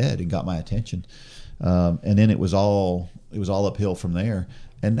upside the head and got my attention. And then it was all uphill from there.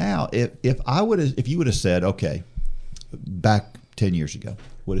 And now, if you would have said, okay, back 10 years ago,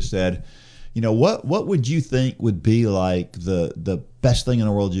 would have said, what would you think would be like the best thing in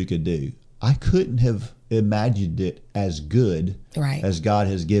the world you could do? I couldn't have imagined it as good as God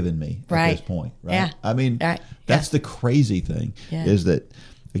has given me at this point. Right. Yeah. I mean, that's the crazy thing is that,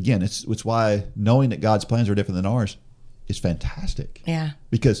 again, it's why knowing that God's plans are different than ours is fantastic. Yeah.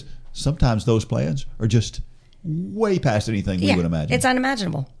 Because sometimes those plans are just way past anything we would imagine. It's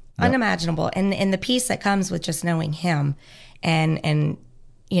unimaginable. Yep. Unimaginable. And the peace that comes with just knowing him and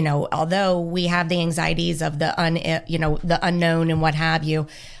although we have the anxieties of the unknown and what have you,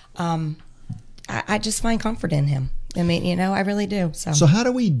 I just find comfort in him. I mean, I really do. So how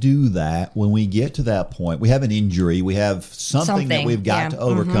do we do that when we get to that point? We have an injury. We have something that we've got to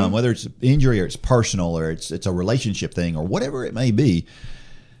overcome, whether it's injury or it's personal or it's a relationship thing or whatever it may be.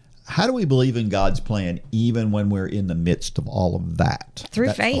 How do we believe in God's plan even when we're in the midst of all of that?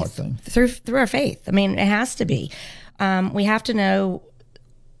 Through faith. Through our faith. I mean, it has to be. We have to know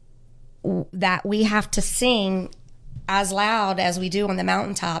that we have to sing as loud as we do on the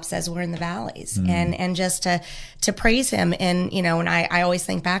mountaintops as we're in the valleys, and just to praise him. And and I always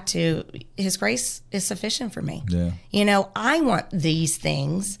think back to his grace is sufficient for me. I want these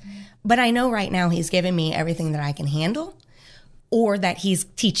things, but I know right now he's given me everything that I can handle, or that he's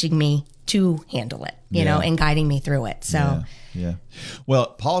teaching me to handle it, and guiding me through it. So yeah. Well,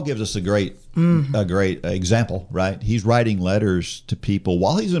 Paul gives us a great example, right? He's writing letters to people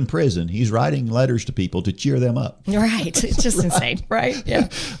while he's in prison. He's writing letters to people to cheer them up. Right. It's just insane, right? Yeah.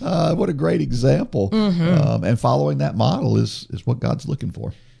 What a great example. And following that model is what God's looking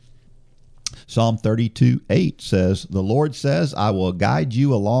for. Psalm 32:8 says, "The Lord says, I will guide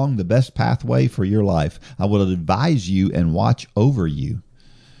you along the best pathway for your life. I will advise you and watch over you."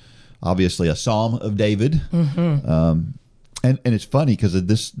 Obviously, a psalm of David. And it's funny because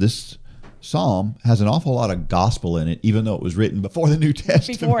this psalm has an awful lot of gospel in it, even though it was written before the New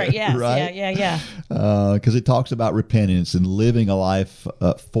Testament. Before it, yes. Right? Yeah. Because it talks about repentance and living a life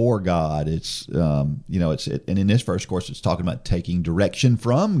for God. It's and in this verse, of course, it's talking about taking direction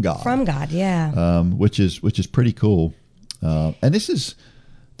from God. From God, yeah. Which is pretty cool. And this is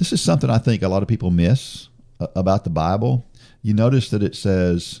something I think a lot of people miss about the Bible. You notice that it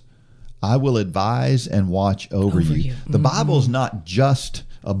says, I will advise and watch over you. The Bible's not just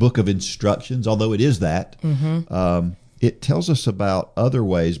a book of instructions, although it is that. It tells us about other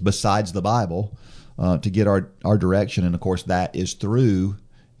ways besides the Bible to get our direction. And, of course, that is through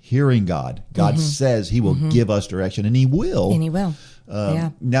hearing God. God says he will give us direction, and he will. And he will.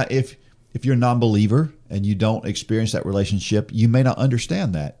 Now, if you're a non-believer and you don't experience that relationship, you may not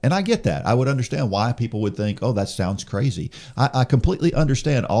understand that. And I get that. I would understand why people would think, oh, that sounds crazy. I completely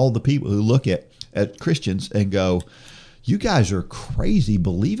understand all the people who look at Christians and go, you guys are crazy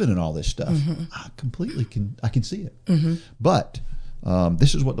believing in all this stuff. I can see it. But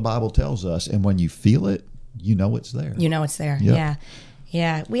this is what the Bible tells us. And when you feel it, you know it's there. You know it's there. Yep.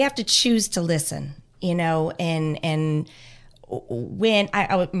 Yeah. We have to choose to listen, and when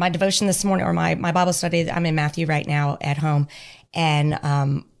my devotion this morning, or my Bible study, I'm in Matthew right now at home,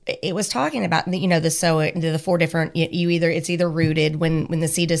 and it was talking about the four different. It's either rooted when the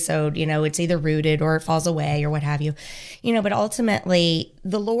seed is sowed. It's either rooted or it falls away or what have you. But ultimately,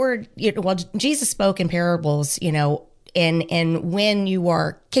 the Lord. Jesus spoke in parables. And when you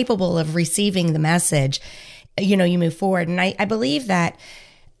are capable of receiving the message, you move forward. And I believe that.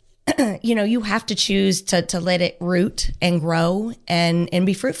 You have to choose to let it root and grow and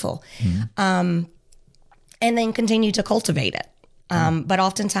be fruitful, and then continue to cultivate it. But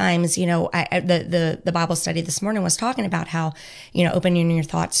oftentimes, the Bible study this morning was talking about how, opening your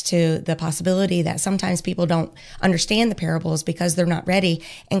thoughts to the possibility that sometimes people don't understand the parables because they're not ready.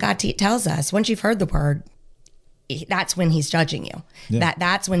 And God tells us, once you've heard the word, that's when he's judging you.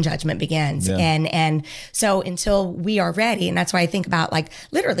 That's when judgment begins. And so until we are ready, and that's why I think about, like,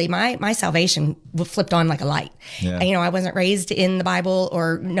 literally my salvation flipped on like a light. I wasn't raised in the Bible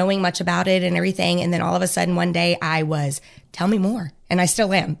or knowing much about it and everything. And then all of a sudden one day I was, tell me more. And I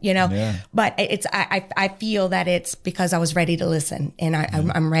still am, but I feel that it's because I was ready to listen, and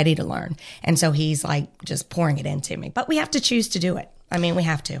I'm ready to learn. And so he's like just pouring it into me, but we have to choose to do it. I mean, we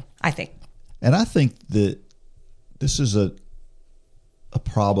have to, I think. And I think that this is a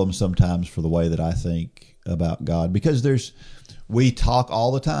problem sometimes for the way that I think about God, because we talk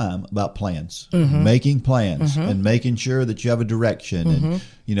all the time about plans, making plans and making sure that you have a direction.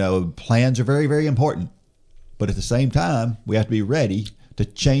 And, plans are very, very important. But at the same time, we have to be ready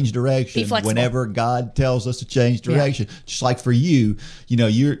to change direction whenever God tells us to change direction. Yeah. Just like for you,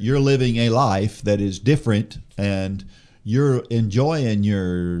 you're living a life that is different, and you're enjoying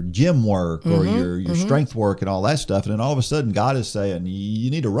your gym work or your strength work and all that stuff. And then all of a sudden God is saying, you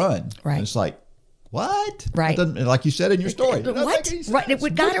need to run. Right. And it's like, what? Right. Like you said in your story. What?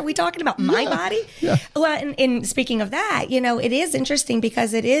 Right. God, are we talking about my body? Yeah. Well, and speaking of that, it is interesting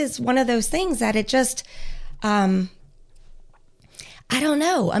because it is one of those things that it just, I don't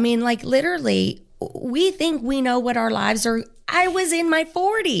know. I mean, like literally, we think we know what our lives are. I was in my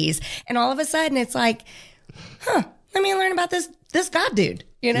 40s and all of a sudden it's like, let me learn about this God dude,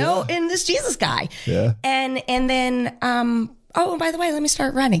 and this Jesus guy. Yeah. And then, by the way, let me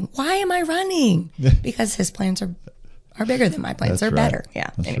start running. Why am I running? Because his plans are bigger than my plans. They're better.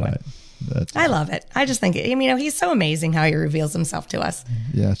 Yeah. That's anyway. Right. I love it. I just think, he's so amazing how he reveals himself to us.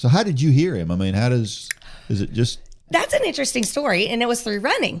 Yeah. So how did you hear him? I mean, is it just... That's an interesting story. And it was through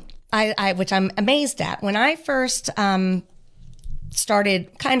running, which I'm amazed at. When I first started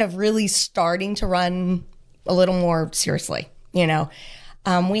starting to run a little more seriously,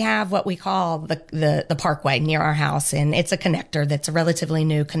 we have what we call the parkway near our house, and it's a connector that's a relatively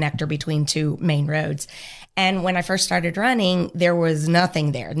new connector between two main roads. And when I first started running, there was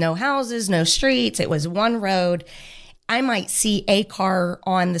nothing there. No houses, no streets. It was one road. I might see a car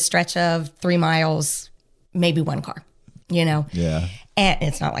on the stretch of 3 miles, maybe one car, Yeah. And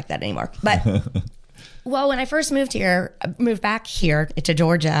it's not like that anymore. But well, when I first moved back here to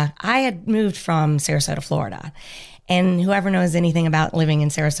Georgia, I had moved from Sarasota, Florida. And whoever knows anything about living in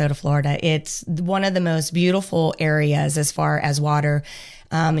Sarasota, Florida, it's one of the most beautiful areas as far as water.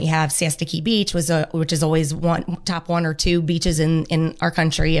 You have Siesta Key Beach, which is always top 1 or 2 beaches in our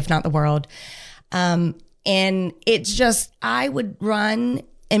country, if not the world. And it's just, I would run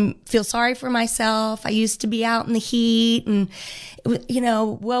and feel sorry for myself. I used to be out in the heat and,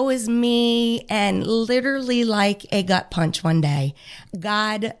 woe is me. And literally like a gut punch one day,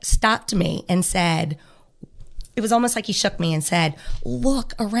 God stopped me and said, it was almost like he shook me and said,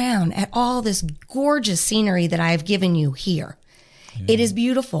 look around at all this gorgeous scenery that I have given you here. Yeah. It is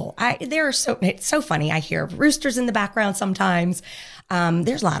beautiful. It's so funny. I hear roosters in the background sometimes.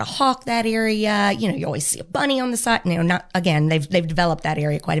 There's a lot of hawk that area. You always see a bunny on the side. They've developed that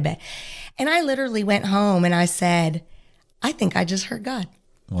area quite a bit. And I literally went home and I said, I think I just heard God.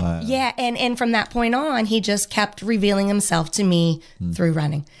 Wow. Yeah, and from that point on, he just kept revealing himself to me through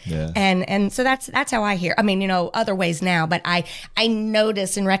running. Yeah. And so that's how I hear. I mean, other ways now, but I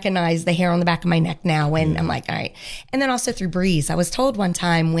notice and recognize the hair on the back of my neck now when I'm like, all right. And then also through breeze. I was told one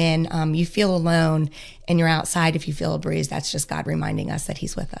time when you feel alone and you're outside, if you feel a breeze, that's just God reminding us that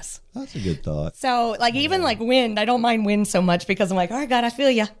he's with us. That's a good thought. So even like wind, I don't mind wind so much because I'm like, all right, God, I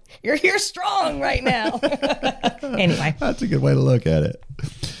feel you. You're here strong right now. Anyway. That's a good way to look at it.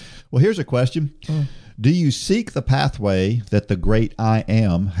 Well, here's a question. Do you seek the pathway that the great I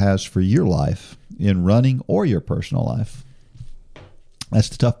Am has for your life in running or your personal life? That's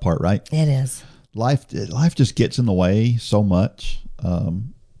the tough part, right? It is. Life just gets in the way so much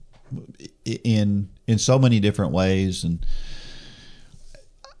in so many different ways. And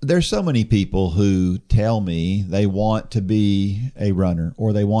there's so many people who tell me they want to be a runner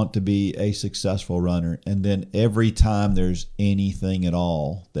or they want to be a successful runner. And then every time there's anything at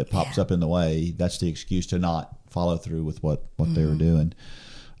all that pops up in the way, that's the excuse to not follow through with what they were doing.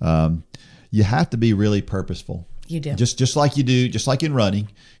 You have to be really purposeful. You do. Just like you do, just like in running,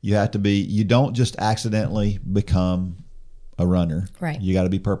 you don't just accidentally become a runner. Right. You got to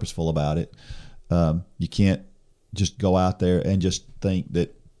be purposeful about it. You can't just go out there and just think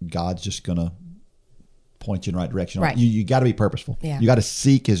that God's just going to point you in the right direction. Right. You got to be purposeful. Yeah. You got to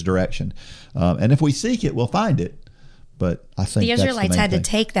seek his direction. And if we seek it, we'll find it. But I think the Israelites had to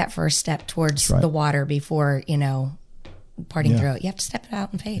take that first step towards the water before, parting through it. You have to step it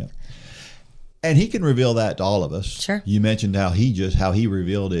out in faith. Yeah. And he can reveal that to all of us. Sure. You mentioned how he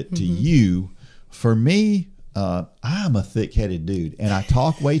revealed it to you. For me, I'm a thick-headed dude, and I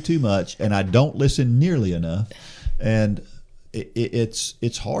talk way too much, and I don't listen nearly enough. And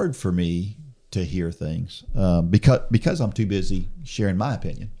it's hard for me to hear things because I'm too busy sharing my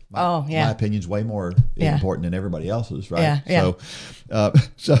opinion. My opinion's way more important than everybody else's, right? Yeah.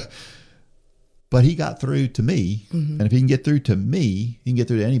 So, but he got through to me, and if he can get through to me, he can get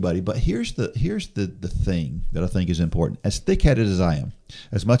through to anybody. But here's the thing that I think is important. As thick-headed as I am,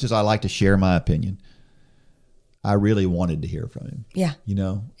 as much as I like to share my opinion, I really wanted to hear from him. Yeah.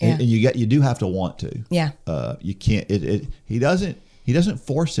 And you do have to want to. Yeah. You can't. He doesn't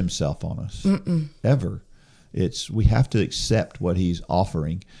force himself on us ever. We have to accept what he's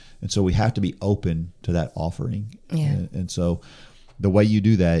offering, and so we have to be open to that offering. Yeah. And so, the way you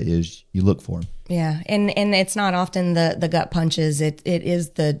do that is you look for him. Yeah. And it's not often the gut punches. It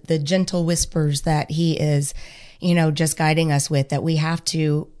is the gentle whispers that he is, just guiding us with, that we have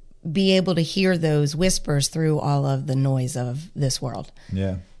to be able to hear those whispers through all of the noise of this world.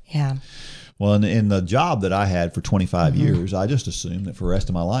 Yeah. Yeah. Well, in the job that I had for 25 years, I just assumed that for the rest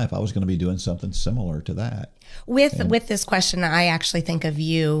of my life, I was going to be doing something similar to that. With this question, I actually think of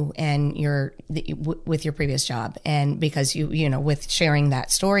you and with your previous job, and because you with sharing that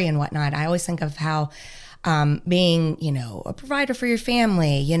story and whatnot, I always think of how being a provider for your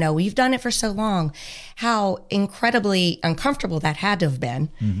family, you've done it for so long, how incredibly uncomfortable that had to have been,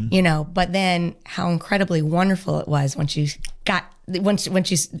 but then how incredibly wonderful it was once he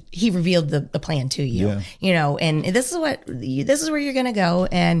revealed the plan to you, and this is where you're going to go.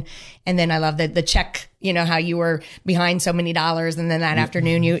 And then I love the check, how you were behind so many dollars. And then that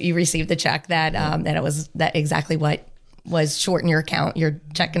afternoon you received the check that it was that exactly what was short in your account, your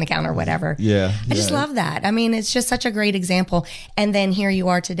checking account or whatever. Yeah. I just love that. I mean, it's just such a great example. And then here you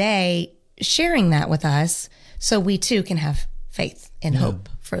are today sharing that with us so we too can have faith and hope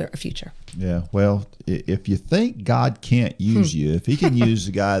for a future. Yeah. Well, if you think God can't use you, if he can use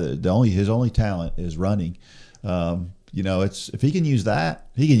a guy that his only talent is running, if he can use that,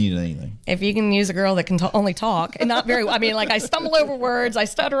 he can use anything. If you can use a girl that can only talk and not very, I stumble over words, I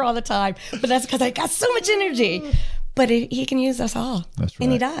stutter all the time, but that's because I got so much energy. But he can use us all. That's right.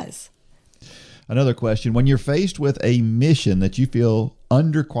 And he does. Another question. When you're faced with a mission that you feel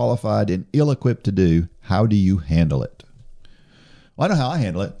underqualified and ill-equipped to do, how do you handle it? Well, I know how I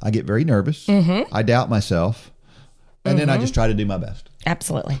handle it. I get very nervous. I doubt myself. And then I just try to do my best.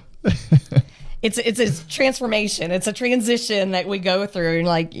 Absolutely. It's a transformation. It's a transition that we go through. And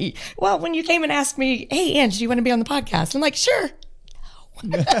when you came and asked me, hey, Ange, do you want to be on the podcast? I'm like, sure. I'm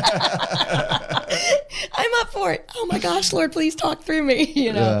up for it. Oh my gosh, Lord, please talk through me,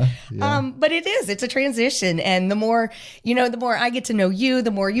 Yeah. But it's a transition. And the more I get to know you, the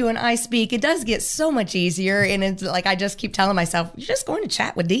more you and I speak, it does get so much easier. And it's like, I just keep telling myself, you're just going to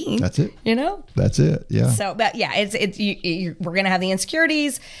chat with Dean. That's it. That's it. Yeah. So, but yeah, we're going to have the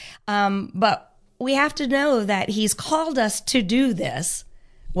insecurities. But we have to know that he's called us to do this,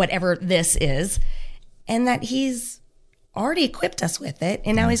 whatever this is, and that he's already equipped us with it,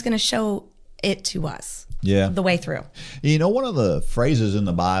 and now he's going to show it to us the way through. One of the phrases in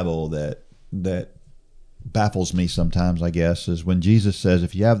the Bible that baffles me sometimes, I guess, is when Jesus says,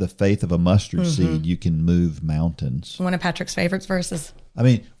 if you have the faith of a mustard seed, you can move mountains. One of Patrick's favorite verses. I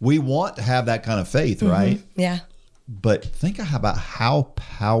mean, we want to have that kind of faith, right? Yeah. But think about how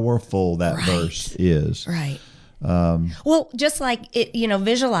powerful that verse is. Right. Well, just like it,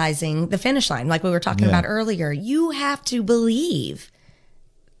 visualizing the finish line, like we were talking about earlier, you have to believe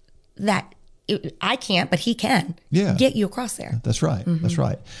that I can't, but he can get you across there. That's right. That's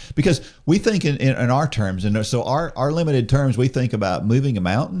right. Because we think in our terms, and so our limited terms, we think about moving a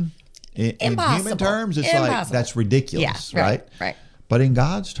mountain. In human terms, it's like, that's ridiculous, right? Right. But in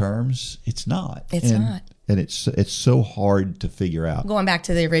God's terms, it's not. It's not. And it's so hard to figure out. Going back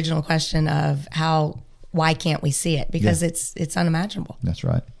to the original question of why can't we see it? Because it's unimaginable. That's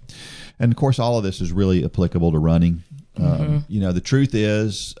right. And of course, all of this is really applicable to running. The truth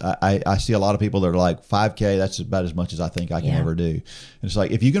is, I see a lot of people that are like, 5K, that's about as much as I think I can ever do. And it's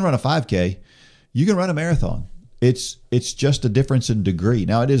like, if you can run a 5K, you can run a marathon. It's just a difference in degree.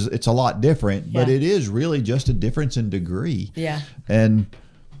 Now it's a lot different, but it is really just a difference in degree. Yeah. And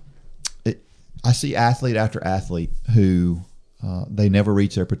I see athlete after athlete who they never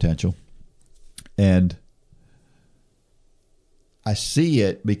reach their potential. And I see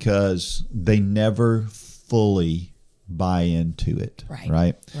it because they never fully buy into it.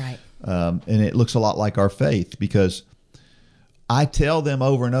 Right. And it looks a lot like our faith, because I tell them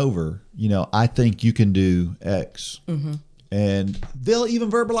over and over, I think you can do X. And they'll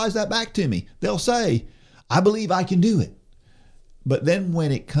even verbalize that back to me. They'll say, I believe I can do it. But then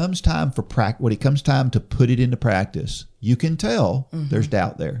when it comes time for when it comes time to put it into practice, you can tell there's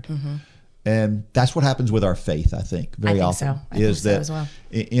doubt there. And that's what happens with our faith, I think, very often. I think so as well.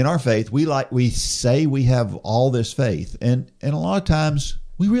 In our faith, we say we have all this faith, and a lot of times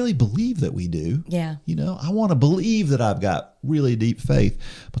we really believe that we do. Yeah. I want to believe that I've got really deep faith,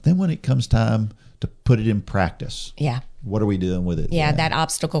 but then when it comes time to put it in practice, what are we doing with it? Yeah, that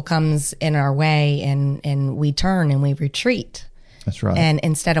obstacle comes in our way, and we turn and we retreat. That's right. And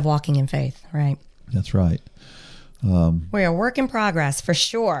instead of walking in faith, right? That's right. We're a work in progress for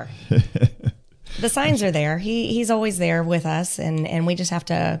sure. The signs are there. He's always there with us, and we just have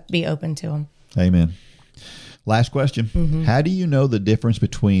to be open to him. Amen. Last question. How do you know the difference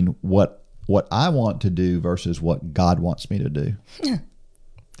between what what I want to do versus what God wants me to do.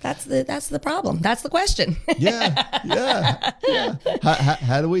 That's the problem. That's the question. Yeah.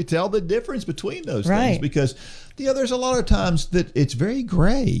 How do we tell the difference between those things? Because there's a lot of times that it's very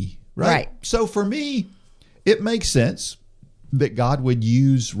gray, right? So for me, it makes sense that God would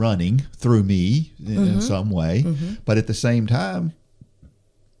use running through me in some way, but at the same time,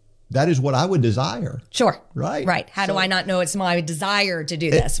 that is what I would desire. Sure. Right. How do I not know it's my desire to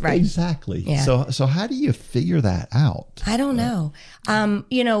do this? Right. Exactly. Yeah. So how do you figure that out? I don't know.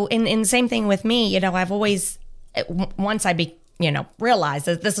 In same thing with me, I've always, once I realize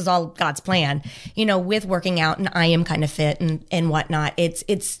that this is all God's plan, with working out, and I am kind of fit and whatnot.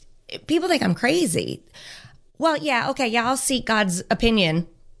 It's people think I'm crazy. Well, I'll seek God's opinion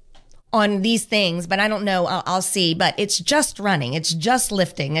on these things, but I don't know. I'll see, but it's just running. It's just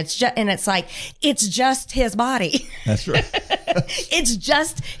lifting. It's just his body. That's right. It's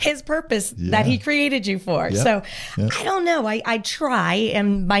just his purpose that he created you for. Yep. So I don't know. I try,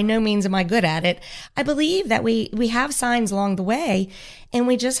 and by no means am I good at it. I believe that we have signs along the way, and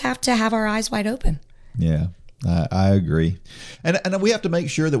we just have to have our eyes wide open. Yeah, I agree. And we have to make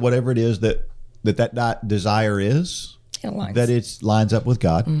sure that whatever it is that desire is, that it lines up with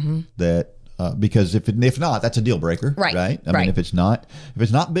God. That because if not, that's a deal breaker, right? I mean, if it's not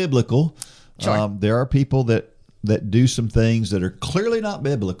biblical, there are people that do some things that are clearly not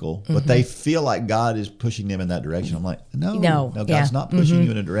biblical, but they feel like God is pushing them in that direction. I'm like, no, God's not pushing you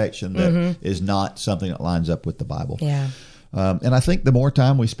in a direction that is not something that lines up with the Bible. Yeah. And I think the more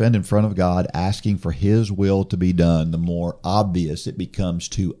time we spend in front of God asking for His will to be done, the more obvious it becomes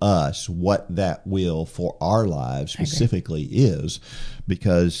to us what that will for our lives specifically is,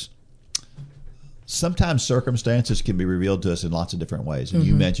 because sometimes circumstances can be revealed to us in lots of different ways. And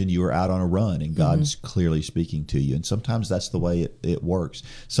you mentioned you were out on a run and God's clearly speaking to you. And sometimes that's the way it works.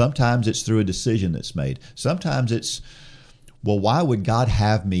 Sometimes it's through a decision that's made. Sometimes it's, well, why would God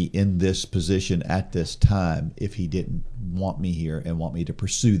have me in this position at this time if He didn't want me here and want me to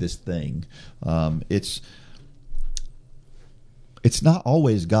pursue this thing? It's not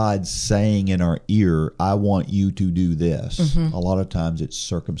always God saying in our ear, I want you to do this. A lot of times it's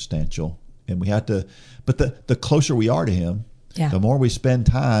circumstantial. And we have to, but the closer we are to Him, the more we spend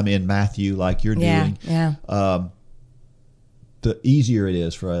time in Matthew like you're doing, the easier it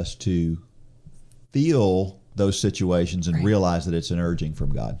is for us to feel those situations and realize that it's an urging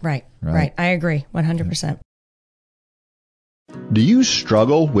from God. Right. I agree 100%. Do you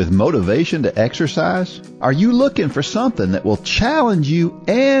struggle with motivation to exercise? Are you looking for something that will challenge you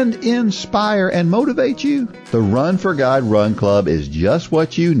and inspire and motivate you? The Run for God Run Club is just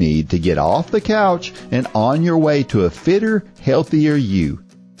what you need to get off the couch and on your way to a fitter, healthier you.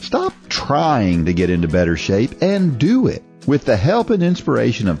 Stop trying to get into better shape and do it. With the help and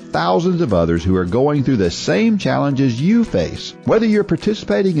inspiration of thousands of others who are going through the same challenges you face. Whether you're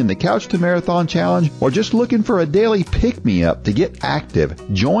participating in the Couch to Marathon Challenge or just looking for a daily pick-me-up to get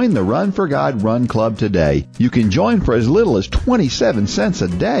active, join the Run for God Run Club today. You can join for as little as 27 cents a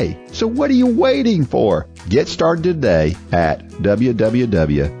day. So what are you waiting for? Get started today at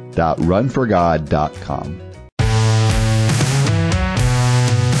www.runforgod.com.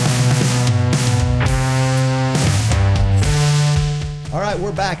 All right,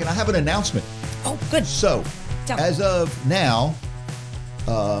 we're back, and I have an announcement. Oh, good. So, as of now,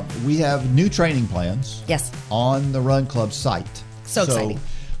 we have new training plans. Yes. On the Run Club site. So exciting.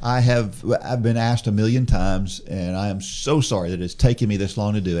 I've been asked a million times, and I am so sorry that it's taken me this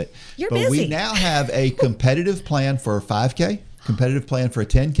long to do it. You're busy. But we now have a competitive plan for a 5K, competitive plan for a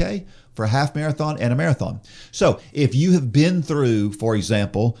 10K, for a half marathon, and a marathon. So, if you have been through, for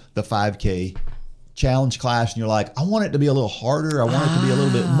example, the 5K challenge class and you're like, I want it to be a little harder, I want it to be a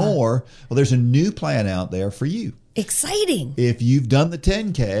little bit more, well, there's a new plan out there for you. Exciting. If you've done the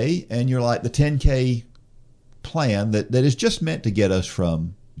 10K and you're like the 10K plan that is just meant to get us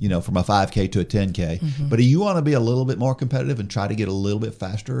from a 5K to a 10K, but you want to be a little bit more competitive and try to get a little bit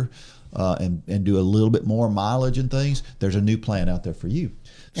faster and do a little bit more mileage and things, there's a new plan out there for you.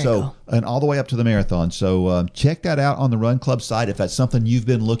 Very cool. And all the way up to the marathon. So check that out on the Run Club site if that's something you've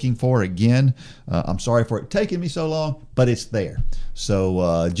been looking for. Again, I'm sorry for it taking me so long, but it's there.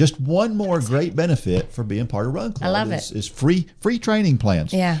 So just one more great benefit for being part of Run Club. I love it. Is free training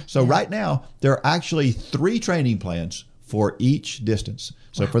plans. Yeah. So right now, there are actually 3 training plans for each distance.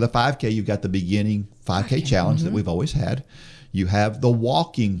 So for the 5K, you've got the beginning 5K challenge that we've always had. You have the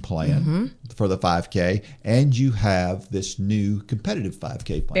walking plan for the 5K, and you have this new competitive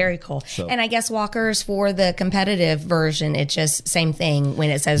 5K plan. Very cool. So, and I guess walkers for the competitive version, it's just same thing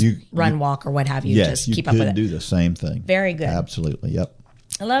when it says walk, or what have you. Yes, just keep up with it. You could do the same thing. Very good. Absolutely. Yep.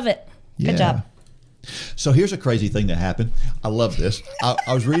 I love it. Good job. So here's a crazy thing that happened. I love this.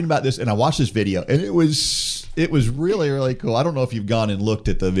 I was reading about this and I watched this video, and it was really, really cool. I don't know if you've gone and looked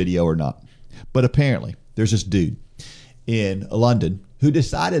at the video or not, but apparently there's this dude in London who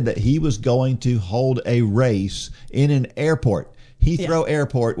decided that he was going to hold a race in an airport. Heathrow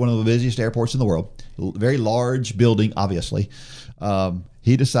Airport, one of the busiest airports in the world, very large building, obviously.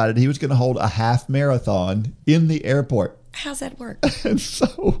 He decided he was going to hold a half marathon in the airport. How's that work? And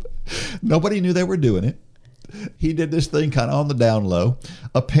so nobody knew they were doing it. He did this thing kind of on the down low.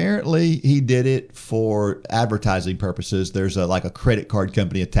 Apparently, he did it for advertising purposes. There's like a credit card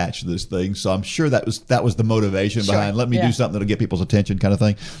company attached to this thing, so I'm sure that was the motivation behind. Let me do something that'll get people's attention, kind of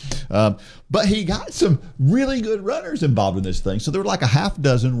thing. But he got some really good runners involved in this thing. So there were like a half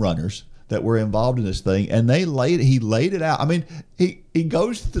dozen runners that were involved in this thing, and he laid it out. I mean, he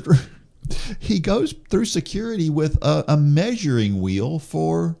goes through security with a measuring wheel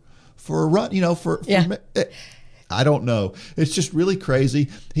for a run, I don't know. It's just really crazy.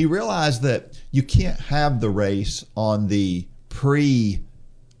 He realized that you can't have the race on the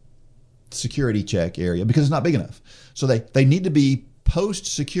pre-security check area because it's not big enough. So they need to be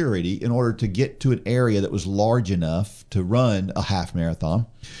post-security in order to get to an area that was large enough to run a half marathon.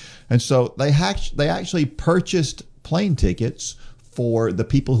 And so they actually purchased plane tickets for the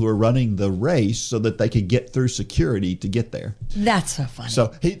people who are running the race so that they could get through security to get there. That's so funny. So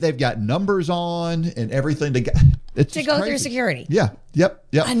they've got numbers on and everything. To go through security. Yeah. Yep.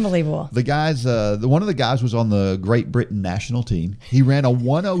 Unbelievable. The guys, one of the guys was on the Great Britain national team. He ran a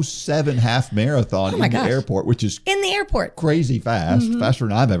 1:07 half marathon in the airport, which is in the airport crazy fast, faster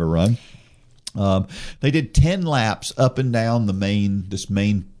than I've ever run. They did 10 laps up and down the main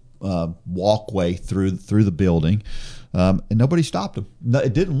walkway through the building. And nobody stopped them. No,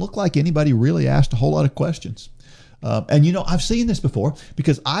 it didn't look like anybody really asked a whole lot of questions. And I've seen this before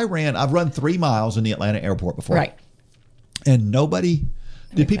because I've run 3 miles in the Atlanta airport before. Right. And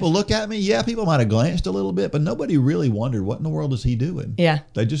did people look at me? Yeah, people might have glanced a little bit, but nobody really wondered, what in the world is he doing? Yeah.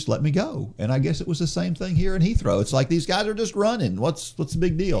 They just let me go. And I guess it was the same thing here in Heathrow. It's like these guys are just running. What's the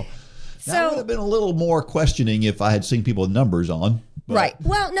big deal? Now, I would have been a little more questioning if I had seen people with numbers on. But. Right.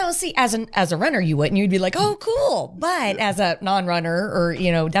 Well, no, see, as a runner, you wouldn't. You'd be like, oh, cool. But as a non-runner or,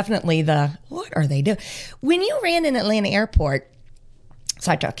 definitely what are they doing? When you ran in Atlanta airport,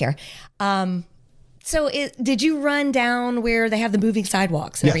 sidetrack here. Did you run down where they have the moving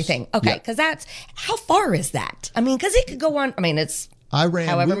sidewalks and everything? Okay. Because how far is that? I mean, because it could go on. I mean, it's. I ran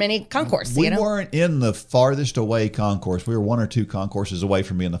however many concourses. We weren't in the farthest away concourse. We were 1 or 2 concourses away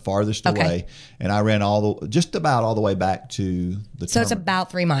from being the farthest away, and I ran just about all the way back to the. So it's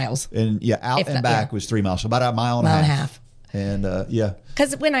about 3 miles. And out and back was 3 miles, so about a mile and a half. And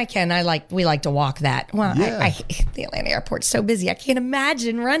because when I can, we like to walk that. Well, I the Atlanta airport's so busy. I can't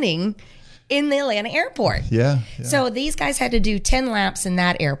imagine running in the Atlanta airport. Yeah. So these guys had to do 10 laps in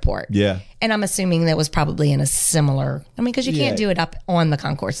that airport. Yeah. And I'm assuming that was probably in a similar, because you can't do it up on the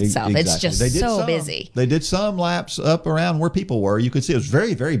concourse itself. Exactly. It's just so busy. They did some laps up around where people were. You could see it was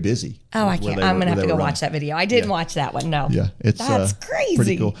very, very busy. Oh, I can't. I'm going to have to go watch that video. I didn't watch that one. No. Yeah. That's crazy.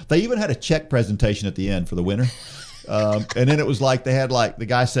 Pretty cool. They even had a check presentation at the end for the winner. And then it was like they had the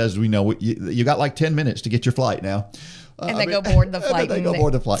guy says, you got like 10 minutes to get your flight now. And they go board the flight. They go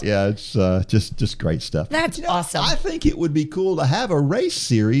board the flight. Yeah, it's just great stuff. That's awesome. I think it would be cool to have a race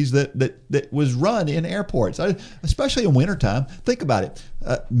series that was run in airports, especially in wintertime. Think about it.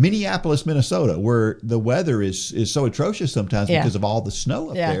 Minneapolis, Minnesota, where the weather is so atrocious sometimes because of all the snow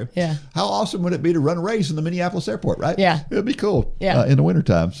up there. Yeah. How awesome would it be to run a race in the Minneapolis airport, right? Yeah. It would be cool in the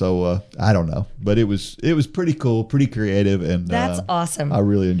wintertime. So I don't know. But it was pretty cool, pretty creative. And that's awesome. I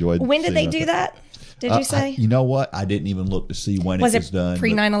really enjoyed When did they do that? Did you say? You know what? I didn't even look to see when it was done.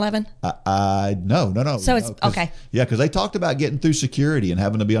 Pre 9/11? No. So it's okay. Yeah, because they talked about getting through security and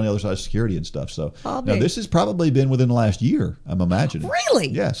having to be on the other side of security and stuff. So this has probably been within the last year, I'm imagining. Really?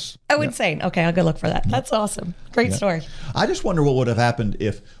 Yes. Oh, insane. Okay, I'll go look for that. That's awesome. Great story. I just wonder what would have happened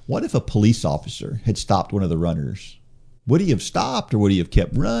if a police officer had stopped one of the runners? Would he have stopped or would he have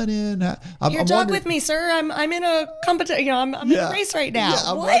kept running? I'm with me, sir. I'm in a competition. I'm in a race right now. Yeah,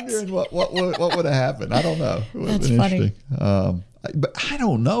 I'm wondering what would have happened. I don't know. That's funny. But I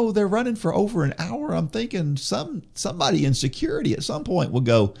don't know. They're running for over an hour. I'm thinking somebody in security at some point will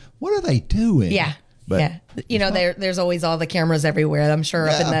go, "What are they doing?" Yeah. But there's always all the cameras everywhere. I'm sure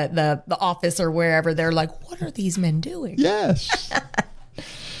up in the office or wherever. They're like, "What are these men doing?" Yes.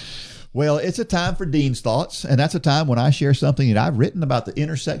 Well, it's a time for Dean's Thoughts, and that's a time when I share something that I've written about the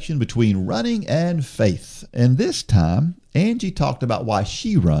intersection between running and faith. And this time, Angie talked about why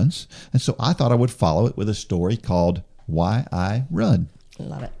she runs, and so I thought I would follow it with a story called Why I Run.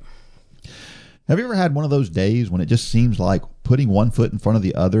 Love it. Have you ever had one of those days when it just seems like putting one foot in front of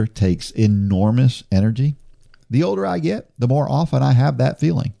the other takes enormous energy? The older I get, the more often I have that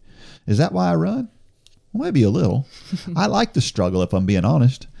feeling. Is that why I run? Well, maybe a little. I like the struggle, if I'm being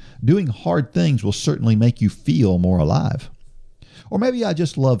honest. Doing hard things will certainly make you feel more alive. Or maybe I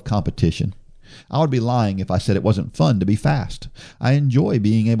just love competition. I would be lying if I said it wasn't fun to be fast. I enjoy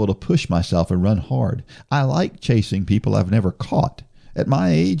being able to push myself and run hard. I like chasing people I've never caught. At my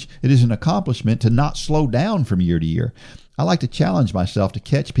age, it is an accomplishment to not slow down from year to year. I like to challenge myself to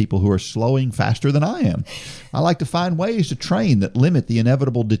catch people who are slowing faster than I am. I like to find ways to train that limit the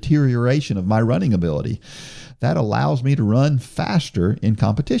inevitable deterioration of my running ability. That allows me to run faster in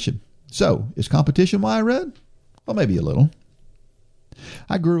competition. So, is competition why I run? Well, maybe a little.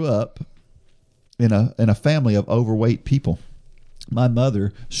 I grew up in a family of overweight people. My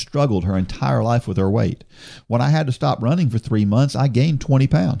mother struggled her entire life with her weight. When I had to stop running for 3 months, I gained 20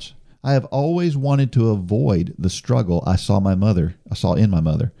 pounds. I have always wanted to avoid the struggle I saw in my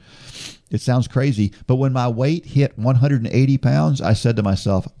mother. It sounds crazy, but when my weight hit 180 pounds, I said to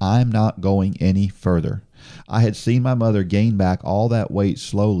myself, I'm not going any further. I had seen my mother gain back all that weight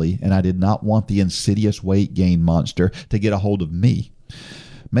slowly, and I did not want the insidious weight gain monster to get a hold of me.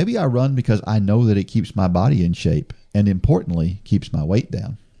 Maybe I run because I know that it keeps my body in shape and, importantly, keeps my weight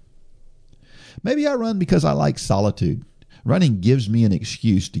down. Maybe I run because I like solitude. Running gives me an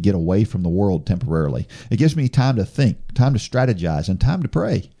excuse to get away from the world temporarily. It gives me time to think, time to strategize, and time to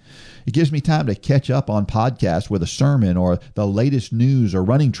pray. It gives me time to catch up on podcasts with a sermon or the latest news or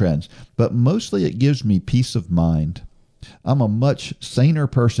running trends, but mostly it gives me peace of mind. I'm a much saner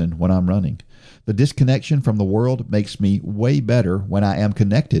person when I'm running. The disconnection from the world makes me way better when I am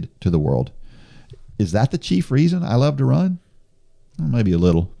connected to the world. Is that the chief reason I love to run? Well, maybe a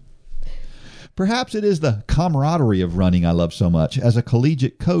little. Perhaps it is the camaraderie of running I love so much. As a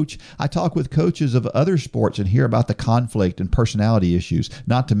collegiate coach, I talk with coaches of other sports and hear about the conflict and personality issues,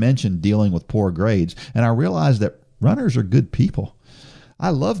 not to mention dealing with poor grades, and I realize that runners are good people. I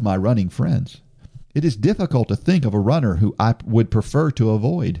love my running friends. It is difficult to think of a runner who I would prefer to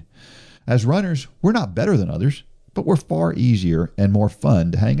avoid. As runners, we're not better than others, but we're far easier and more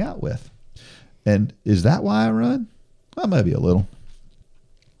fun to hang out with. And is that why I run? Well, maybe a little.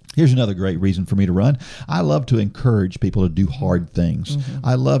 Here's another great reason for me to run. I love to encourage people to do hard things.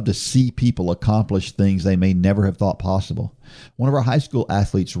 I love to see people accomplish things they may never have thought possible. One of our high school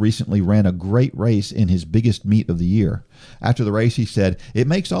athletes recently ran a great race in his biggest meet of the year. After the race, he said, "It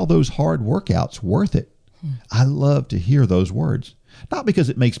makes all those hard workouts worth it." I love to hear those words. Not because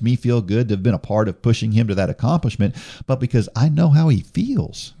it makes me feel good to have been a part of pushing him to that accomplishment, but because I know how he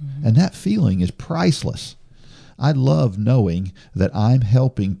feels. And that feeling is priceless. I love knowing that I'm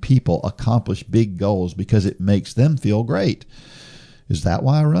helping people accomplish big goals because it makes them feel great. Is that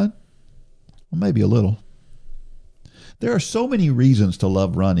why I run? Well, maybe a little. There are so many reasons to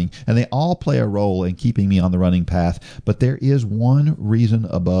love running, and they all play a role in keeping me on the running path, but there is one reason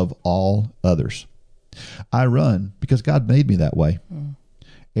above all others. I run because God made me that way.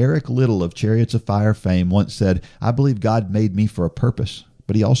 Eric Liddell of Chariots of Fire fame once said, "I believe God made me for a purpose,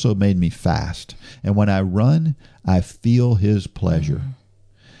 but he also made me fast. And when I run, I feel his pleasure."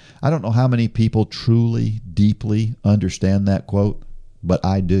 I don't know how many people truly, deeply understand that quote, but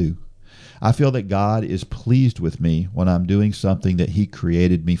I do. I feel that God is pleased with me when I'm doing something that he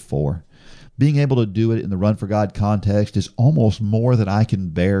created me for. Being able to do it in the Run for God context is almost more than I can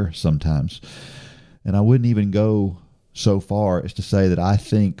bear sometimes. And I wouldn't even go so far as to say that I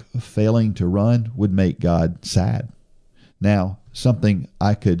think failing to run would make God sad. Now, something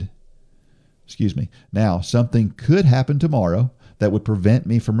could happen tomorrow that would prevent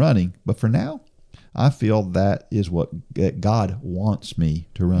me from running. But for now, I feel that is what God wants me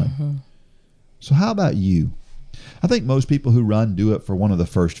to run. So how about you? I think most people who run do it for one of the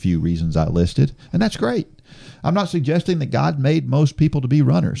first few reasons I listed, and that's great. I'm not suggesting that God made most people to be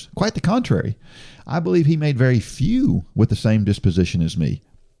runners. Quite the contrary. I believe he made very few with the same disposition as me.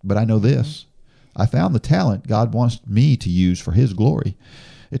 But I know this. I found the talent God wants me to use for his glory.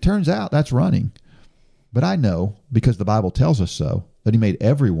 It turns out that's running. But I know, because the Bible tells us so, that he made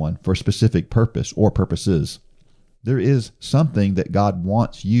everyone for a specific purpose or purposes. There is something that God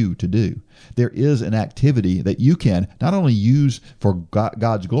wants you to do. There is an activity that you can not only use for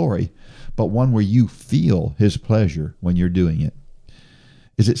God's glory, but one where you feel his pleasure when you're doing it.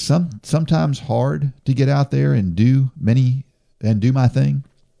 Is it sometimes hard to get out there and do my thing?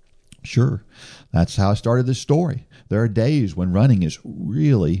 Sure. That's how I started this story. There are days when running is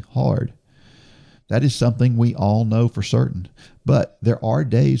really hard. That is something we all know for certain. But there are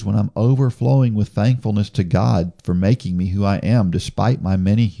days when I'm overflowing with thankfulness to God for making me who I am despite my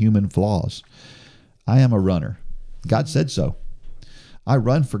many human flaws. I am a runner. God said so. I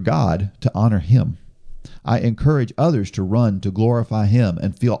run for God to honor Him. I encourage others to run to glorify Him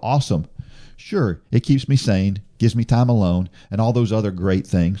and feel awesome. Sure, it keeps me sane, gives me time alone, and all those other great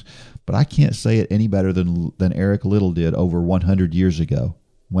things, but I can't say it any better than Eric Liddell did over 100 years ago.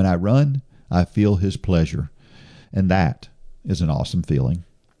 When I run, I feel His pleasure, and that is an awesome feeling.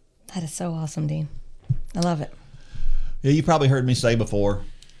 That is so awesome, Dean. I love it. Yeah, you probably heard me say before,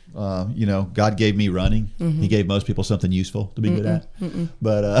 God gave me running. He gave most people something useful to be good at.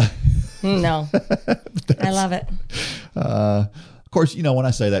 But no, I love it. Of course, when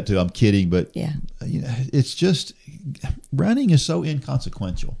I say that too, I'm kidding. But it's just running is so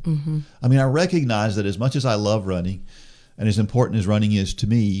inconsequential. I mean, I recognize that as much as I love running, and as important as running is to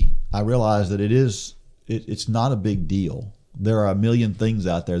me, I realize that it's not a big deal. There are a million things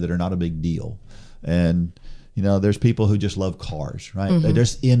out there that are not a big deal, and there's people who just love cars, right? They're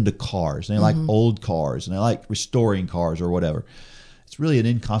just into cars. They like old cars, and they like restoring cars or whatever. It's really an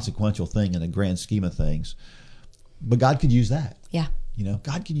inconsequential thing in the grand scheme of things. But God could use that. Yeah.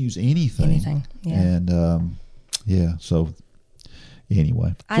 God can use anything. Anything. Yeah. And so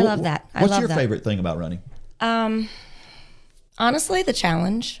anyway. I love that. What's your favorite thing about running? Honestly, the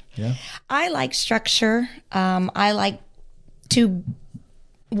challenge. Yeah. I like structure. I like to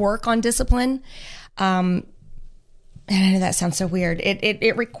work on discipline. And I know that sounds so weird.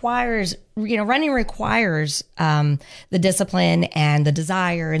 It requires, running requires the discipline and the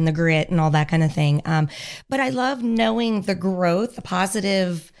desire and the grit and all that kind of thing. But I love knowing the growth, the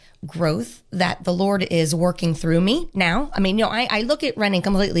positive growth that the Lord is working through me now. I mean, I look at running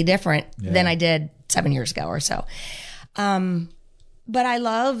completely different than I did 7 years ago or so. But I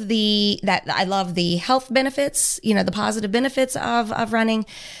love the health benefits, the positive benefits of running.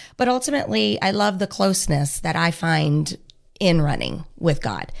 But ultimately, I love the closeness that I find in running with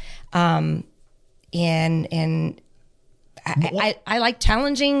God. I like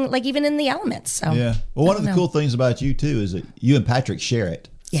challenging, like even in the elements. So yeah. Well, one of the cool things about you too is that you and Patrick share it.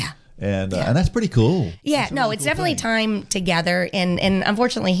 Yeah. And that's pretty cool. Yeah, no, it's definitely time together, and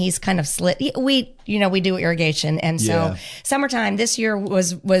unfortunately he's kind of split. We do irrigation, and so summertime this year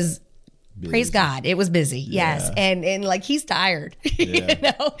was busy. Praise God, it was busy. Yes, and like he's tired,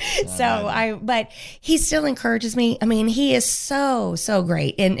 but he still encourages me. I mean, he is so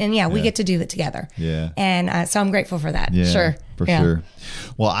great, and we get to do it together. Yeah, and so I'm grateful for that. Yeah, sure. Sure.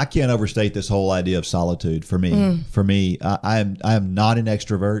 Well, I can't overstate this whole idea of solitude for me. For me, I am not an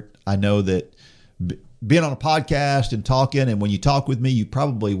extrovert. I know that being on a podcast and talking, and when you talk with me, you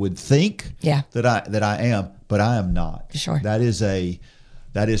probably would think that I am, but I am not. Sure. That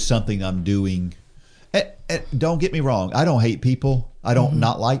is something I'm doing. And don't get me wrong. I don't hate people. I don't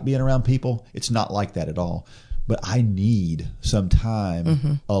not like being around people. It's not like that at all. But I need some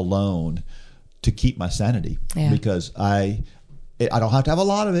time alone to keep my sanity because I don't have to have a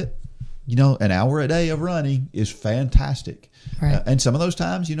lot of it. An hour a day of running is fantastic. Right. And some of those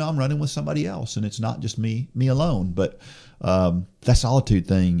times, I'm running with somebody else, and it's not just me alone. But that solitude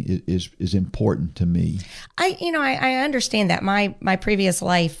thing is important to me. I understand that. My previous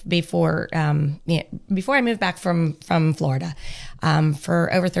life before I moved back from Florida,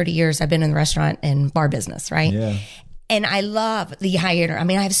 for over 30 years, I've been in the restaurant and bar business, right? Yeah. And I love the hiatus. I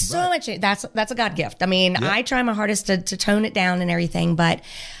mean, I have so much. That's a God gift. I mean, I try my hardest to tone it down and everything, but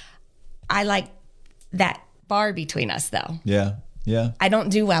I like that bar between us, though. Yeah, yeah. I don't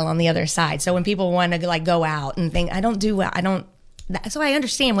do well on the other side. So when people want to go out and think, I don't do well. So I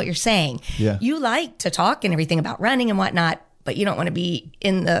understand what you're saying. Yeah. You like to talk and everything about running and whatnot, but you don't want to be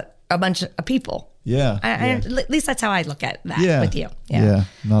in a bunch of people. Yeah, at least that's how I look at that with you. Yeah.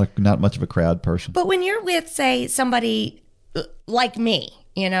 Not much of a crowd person. But when you're with, say, somebody like me,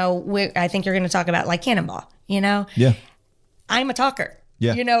 I think you're going to talk about like Cannonball. Yeah. I'm a talker.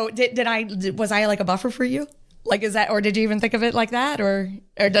 Yeah. Was I like a buffer for you? Like, is that, or did you even think of it like that? Or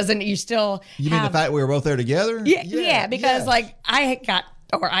doesn't you still You mean the fact we were both there together? Yeah, because like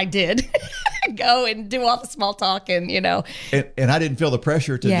I did go and do all the small talk and. And I didn't feel the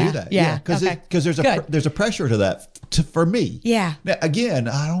pressure to do that. Yeah. Because there's a pressure to that for me. Yeah. Now, again,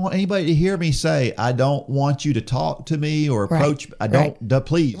 I don't want anybody to hear me say, I don't want you to talk to me or approach. I don't,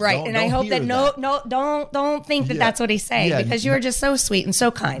 please. Right. Don't, and I hope that don't think that that's what he's saying because you're just so sweet and so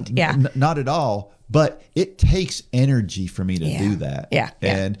kind. Yeah. Not at all. But it takes energy for me to do that. Yeah.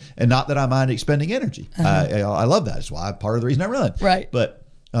 And not that I mind expending energy. I love that. It's why part of the reason I run. Right. But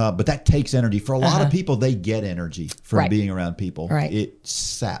that takes energy. For a lot of people, they get energy from being around people. Right. It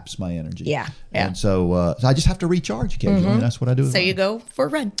saps my energy. Yeah. And so I just have to recharge occasionally. And that's what I do. So you go for a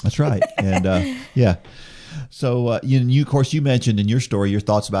run. That's right. And yeah. So, you, of course, you mentioned in your story your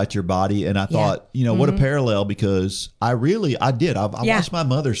thoughts about your body, and I thought, what a parallel, because I did. I watched my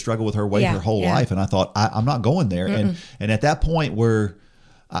mother struggle with her weight her whole life, and I thought, I'm not going there. And at that point where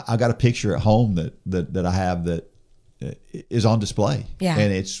I got a picture at home that I have that is on display. Yeah.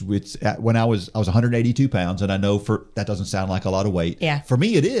 And it's when I was 182 pounds, and I know that doesn't sound like a lot of weight. Yeah. For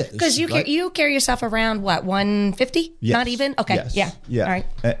me, it is. Because you carry yourself around, what, 150? Yes. Not even? Okay. Yes. Yeah. Yeah. All right.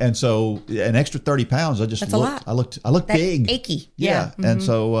 And so an extra 30 pounds, that's a lot. I looked big. Achy. Yeah. Mm-hmm. And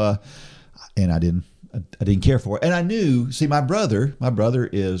so, and I didn't care for it. And I knew, see, my brother's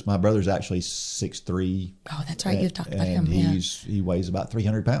actually 6'3". Oh, that's right. You've talked about him. And he weighs about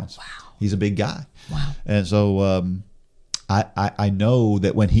 300 pounds. Wow. He's a big guy. Wow. And so I know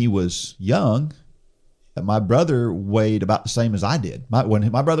that when he was young, my brother weighed about the same as I did. When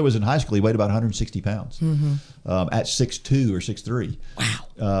my brother was in high school, he weighed about 160 pounds at 6'2" or 6'3".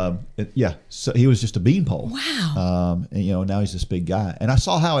 Wow. Yeah. So he was just a beanpole. Wow. And now he's this big guy. And I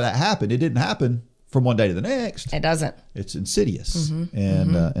saw how that happened. It didn't happen from one day to the next. It doesn't. It's insidious.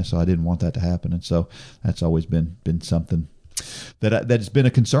 And so I didn't want that to happen. And so that's always been something that's been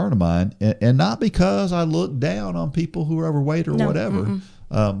a concern of mine, and not because I look down on people who are overweight or whatever,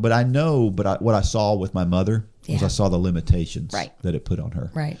 but I know. What I saw with my mother was I saw the limitations that it put on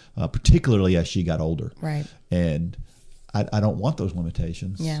her, particularly as she got older. Right. And I don't want those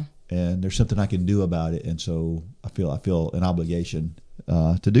limitations. Yeah. And there's something I can do about it, and so I feel an obligation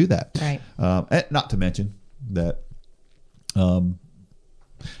to do that. Right. And not to mention that.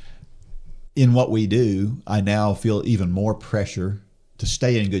 In what we do, I now feel even more pressure to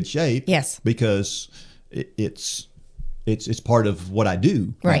stay in good shape. Yes, because it's part of what I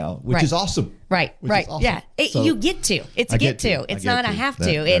do now, which is awesome. Right, right, awesome. Yeah. You get to. It's a get to. It's not a have to.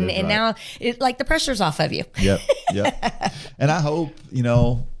 And now, like the pressure's off of you. Yep. And I hope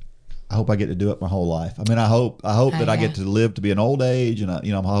I get to do it my whole life. I mean, I hope that I get to live to be an old age, and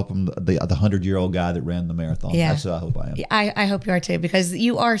I'm hoping the 100-year-old guy that ran the marathon. Yeah. That's what I hope I am. I hope you are too, because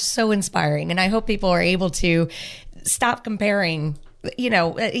you are so inspiring, and I hope people are able to stop comparing.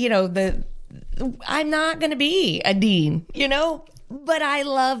 I'm not going to be a dean, but I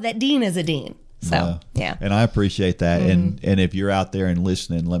love that Dean is a dean. So yeah, and I appreciate that. And if you're out there and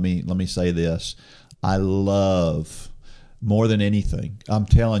listening, let me say this: I love. More than anything, I'm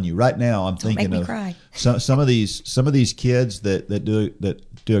telling you right now, I'm thinking of some of these kids that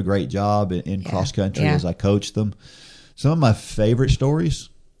do a great job in cross country as I coach them. Some of my favorite stories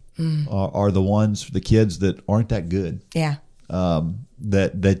are the kids that aren't that good. Yeah.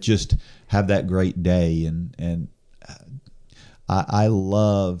 That just have that great day, and I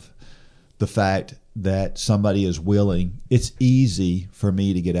love the fact that somebody is willing. It's easy for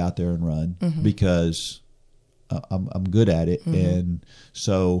me to get out there and run because I'm good at it, and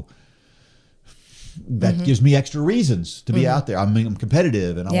so that gives me extra reasons to be out there. I mean, I'm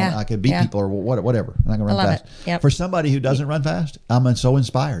competitive, and I can beat people or whatever. And I can run fast. Yep. For somebody who doesn't run fast, I'm so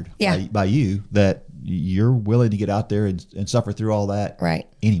inspired by you that you're willing to get out there and suffer through all that. Right.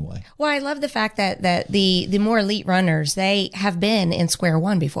 Anyway. Well, I love the fact that the more elite runners, they have been in square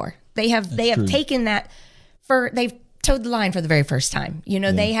one before. They have taken that they've towed the line for the very first time.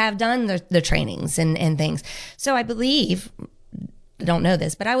 They have done the trainings and things. So I believe, I don't know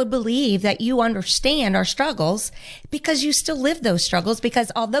this, but I would believe that you understand our struggles because you still live those struggles,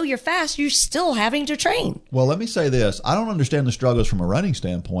 because although you're fast, you're still having to train. Well, let me say this. I don't understand the struggles from a running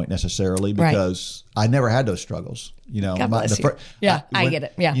standpoint necessarily, because I never had those struggles. God bless you. I get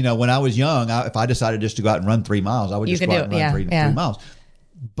it. Yeah. When I was young, if I decided just to go out and run 3 miles, I would just go out and run 3 miles.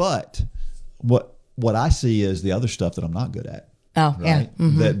 But what I see is the other stuff that I'm not good at. Oh, right?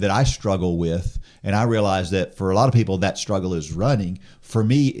 Yeah. That I struggle with. And I realize that for a lot of people, that struggle is running. For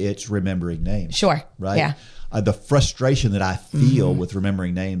me, it's remembering names. Sure. Right? Yeah. The frustration that I feel with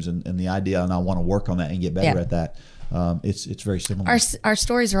remembering names and the idea, and I want to work on that and get better at that. It's very similar. Our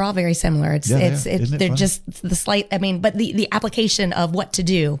stories are all very similar. They're funny? Just the slight, but the application of what to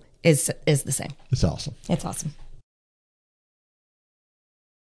do is the same. It's awesome. It's awesome.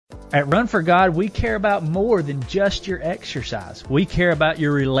 At Run for God, we care about more than just your exercise. We care about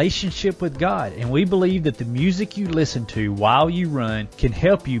your relationship with God, and we believe that the music you listen to while you run can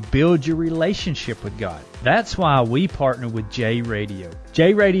help you build your relationship with God. That's why we partner with J Radio.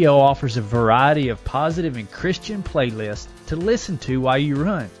 J Radio offers a variety of positive and Christian playlists to listen to while you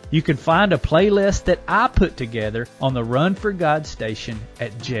run. You can find a playlist that I put together on the Run for God station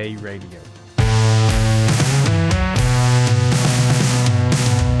at J Radio.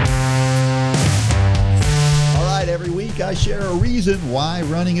 Every week I share a reason why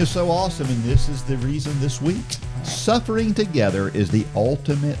running is so awesome, and this is the reason this week. Suffering together is the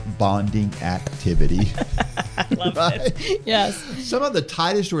ultimate bonding activity. I love it. Yes. Some of the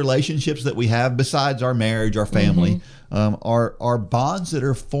tightest relationships that we have, besides our marriage, our family, are bonds that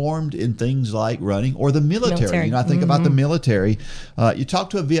are formed in things like running or the military. You know, I think about the military. You talk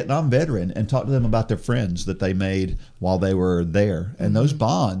to a Vietnam veteran and talk to them about their friends that they made while they were there, and those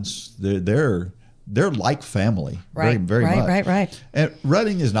bonds, they're like family, very much. Right. And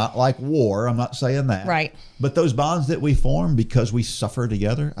running is not like war. I'm not saying that. Right. But those bonds that we form because we suffer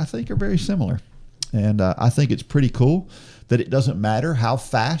together, I think are very similar. And I think it's pretty cool that it doesn't matter how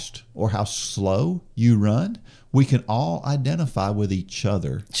fast or how slow you run. We can all identify with each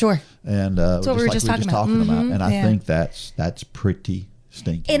other. Sure. And that's what we were just talking about. And I think that's pretty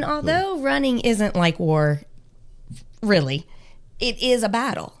stinky. And although running isn't like war, really, it is a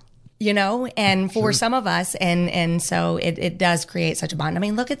battle. You know, and for some of us, and so it does create such a bond. I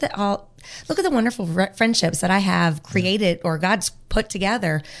mean, look at the wonderful friendships that I have created or God's put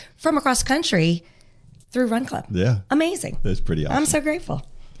together from across the country through Run Club. Yeah, amazing. That's pretty awesome. I'm so grateful.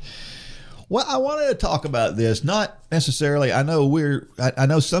 Well, I wanted to talk about this, not necessarily. I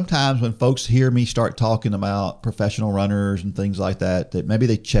know sometimes when folks hear me start talking about professional runners and things like that maybe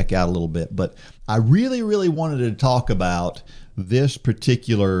they check out a little bit. But I really, really wanted to talk about this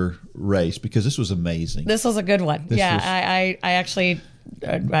particular race because this was amazing. This was a good one. I actually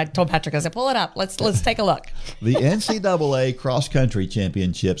I told Patrick, I said, pull it up. Let's take a look. The NCAA cross country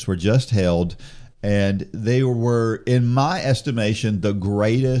championships were just held, and they were, in my estimation, the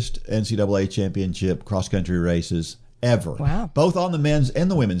greatest NCAA championship cross country races ever. Wow. Both on the men's and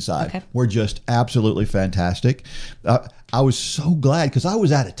the women's side were just absolutely fantastic. I was so glad because I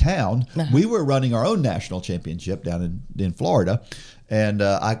was out of town. We were running our own national championship down in Florida. And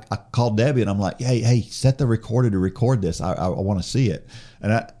I called Debbie and I'm like, hey, set the recorder to record this. I want to see it.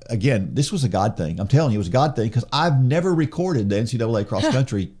 And again, this was a God thing. I'm telling you, it was a God thing because I've never recorded the NCAA cross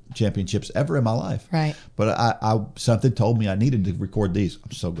country championships ever in my life. Right. But I something told me I needed to record these.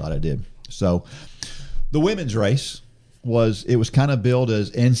 I'm so glad I did. So the women's race was kind of billed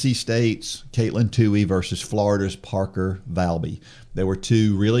as NC State's Caitlin Toohey versus Florida's Parker Valby. They were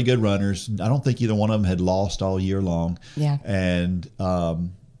two really good runners. I don't think either one of them had lost all year long. Yeah. And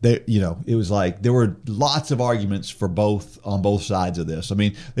it was like there were lots of arguments on both sides of this. I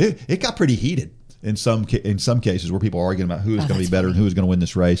mean, it got pretty heated in some cases where people are arguing about who is going to be better and who is going to win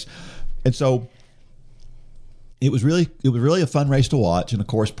this race. And so it was really a fun race to watch. And of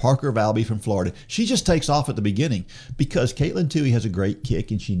course, Parker Valby from Florida, she just takes off at the beginning because Caitlin Toohey has a great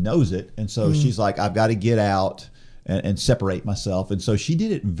kick and she knows it. And so she's like, I've got to get out and separate myself. And so she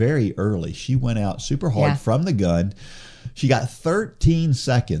did it very early. She went out super hard from the gun. She got 13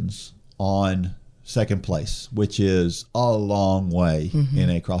 seconds on second place, which is a long way in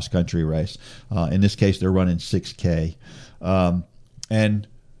a cross country race. In this case, they're running 6K. And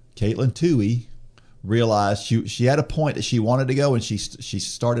Caitlin Toohey realized she had a point that she wanted to go, and she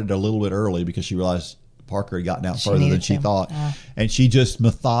started a little bit early because she realized Parker had gotten out further than she thought. And she just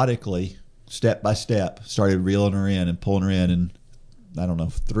methodically, step by step, started reeling her in and pulling her in, and I don't know,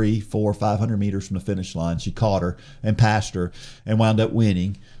 300, 400, 500 meters from the finish line, she caught her and passed her and wound up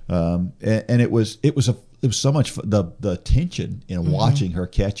winning. And it was so much the tension in watching her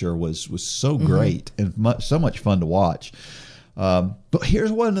catch her was so great and so much fun to watch. But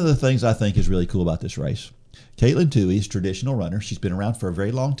here's one of the things I think is really cool about this race. Caitlin Toohey is a traditional runner. She's been around for a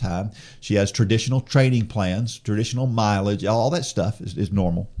very long time. She has traditional training plans, traditional mileage, all that stuff is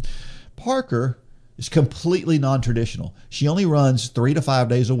normal. Parker is completely non-traditional. She only runs 3 to 5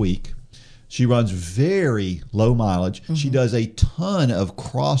 days a week. She runs very low mileage. She does a ton of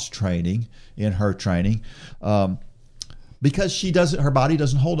cross training in her training because her body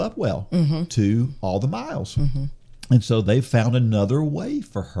doesn't hold up well to all the miles. And so they found another way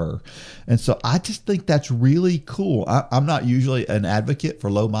for her. And so I just think that's really cool. I'm not usually an advocate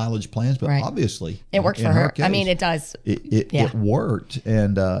for low mileage plans, but obviously it worked for her. Case, I mean, it does. It worked.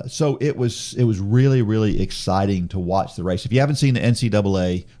 And so it was really, really exciting to watch the race. If you haven't seen the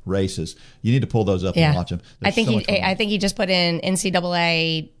NCAA races, you need to pull those up and watch them. I think he just put in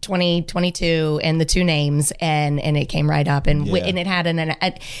NCAA 2022 and the two names, and it came right up. And it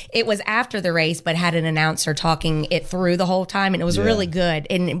had it was after the race, but had an announcer talking it through the whole time, and it was really good.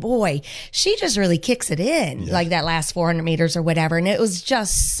 And boy, she just really kicks it in like that last 400 meters or whatever, and it was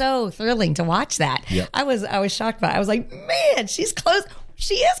just so thrilling to watch that. I was shocked by it. I was like, man, she is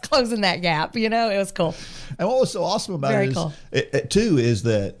closing that gap. It was cool. And what was so awesome about Very it is, cool. too, is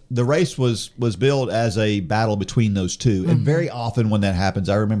that the race was billed as a battle between those two. And very often when that happens,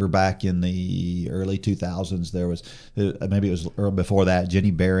 I remember back in the early 2000s, there was, maybe it was early before that,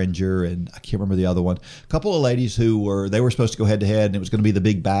 Jenny Behringer and I can't remember the other one. A couple of ladies who were supposed to go head to head and it was going to be the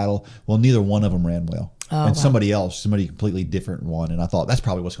big battle. Well, neither one of them ran well. And somebody completely different won. And I thought that's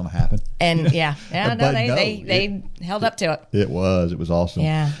probably what's going to happen. And they held up to it. It was awesome.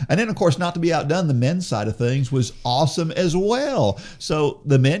 Yeah. And then, of course, not to be outdone, the men's side of things was awesome as well. So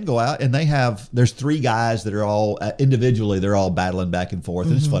the men go out and there's three guys that are all individually, they're all battling back and forth.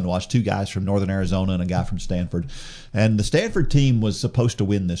 And it's fun to watch. Two guys from Northern Arizona and a guy from Stanford. And the Stanford team was supposed to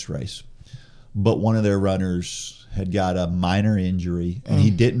win this race, but one of their runners had got a minor injury and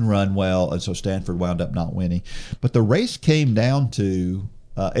he didn't run well, and so Stanford wound up not winning. But the race came down to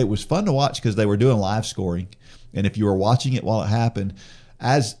it was fun to watch because they were doing live scoring, and if you were watching it while it happened,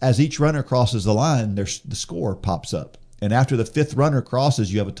 as each runner crosses the line, the score pops up, and after the fifth runner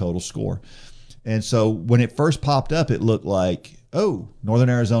crosses, you have a total score. And so when it first popped up, it looked like, oh, Northern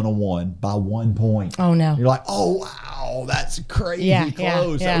Arizona won by 1 point. Oh, no. You're like, oh, wow, that's crazy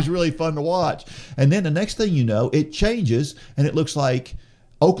close. Yeah. That was really fun to watch. And then the next thing you know, it changes, and it looks like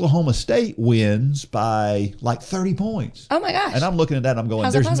Oklahoma State wins by like 30 points. Oh, my gosh. And I'm looking at that, and I'm going,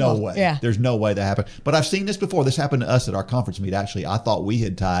 How's that there's no possible? way. Yeah. There's no way that happened. But I've seen this before. This happened to us at our conference meet, actually. I thought we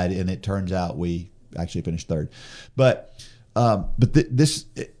had tied, and it turns out we actually finished third.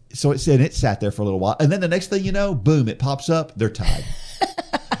 So it sat there for a little while. And then the next thing you know, boom, it pops up. They're tied.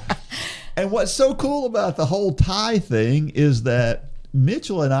 And what's so cool about the whole tie thing is that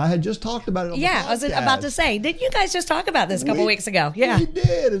Mitchell and I had just talked about it on the podcast. I was about to say, didn't you guys just talk about this a couple weeks ago? Yeah. We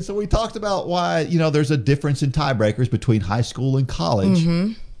did. And so we talked about why, there's a difference in tiebreakers between high school and college.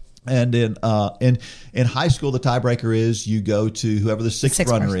 And in high school, the tiebreaker is you go to whoever the sixth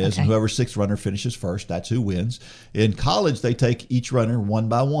runner is, and whoever sixth runner finishes first, that's who wins. In college, they take each runner one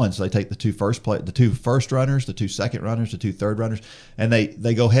by one. So they take the two first runners, the two second runners, the two third runners, and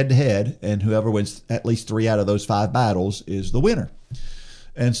they go head to head, and whoever wins at least 3 out of those 5 battles is the winner.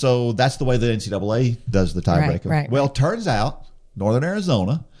 And so that's the way the NCAA does the tiebreaker. Right. Well, it turns out Northern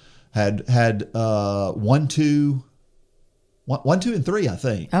Arizona had 1, 2, and 3, I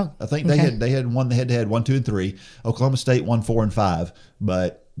think. Oh, I think they had won the head-to-head 1, 2, and 3. Oklahoma State won 4 and 5,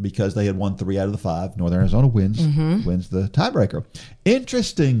 but because they had won 3 out of the 5, Northern Arizona wins the tiebreaker.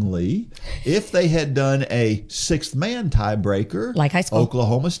 Interestingly, if they had done a 6th-man tiebreaker, like high school,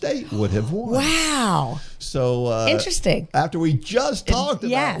 Oklahoma State would have won. Wow. So interesting. After we just talked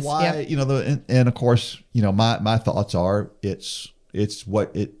about why, and of course, my thoughts are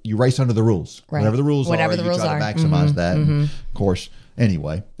you race under the rules. Right. Whatever the rules are, you try to maximize that. And of course,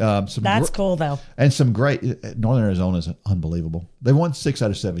 anyway. That's cool, though. And some great, Northern Arizona is unbelievable. They won 6 out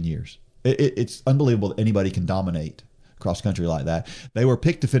of 7 years. It's unbelievable that anybody can dominate cross country like that. They were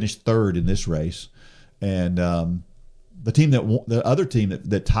picked to finish 3rd in this race. And the other team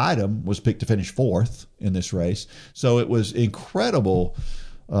that tied them was picked to finish 4th in this race. So it was incredible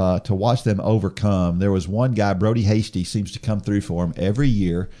to watch them overcome. There was one guy, Brody Hasty, seems to come through for him every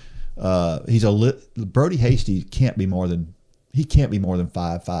year. Brody Hasty can't be more than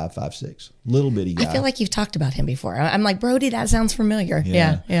 5'5", 5'6", little bitty guy. I feel like you've talked about him before. I'm like, Brody, that sounds familiar.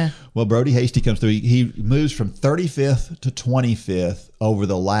 Yeah. Well, Brody Hasty comes through. He moves from 35th to 25th over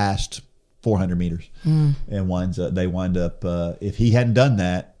the last 400 meters, and they wind up. If he hadn't done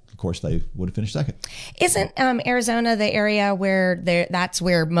that, of course, they would have finished 2nd. Isn't Arizona the area where that's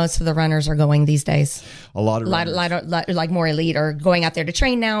where most of the runners are going these days? A lot of like more elite are going out there to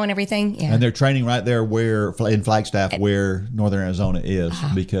train now and everything. Yeah. And they're training right there in Flagstaff where Northern Arizona is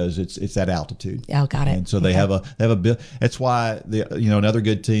because it's at altitude. Oh, got it. And so they have a bit. That's why another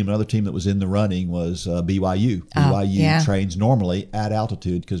team that was in the running was BYU. BYU trains normally at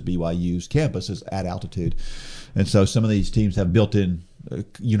altitude because BYU's campus is at altitude, and so some of these teams have built-in.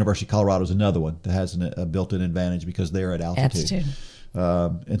 University of Colorado is another one that has a built-in advantage because they're at altitude.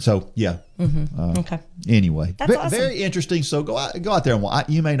 And so, okay. Anyway, that's awesome. Very interesting. So go out there and watch.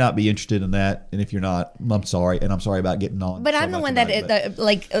 You may not be interested in that, and if you're not, I'm sorry, and I'm sorry about getting on. But I'm the one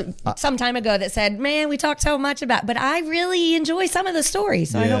some time ago that said, "Man, we talked so much about," but I really enjoy some of the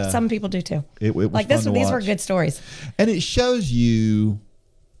stories. So I hope some people do too. It was like this. These were good stories, and it shows you.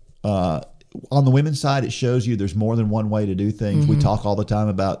 On the women's side, it shows you there's more than one way to do things. We talk all the time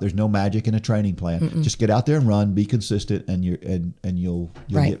about there's no magic in a training plan. Just get out there and run, be consistent, and you'll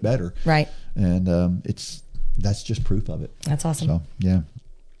get better. Right. And that's just proof of it. That's awesome. So yeah.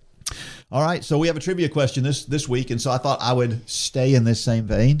 All right, so we have a trivia question this week, and so I thought I would stay in this same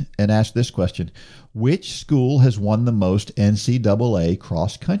vein and ask this question. Which school has won the most NCAA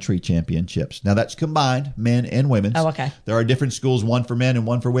cross-country championships? Now, that's combined, men and women's. Oh, okay. There are different schools, one for men and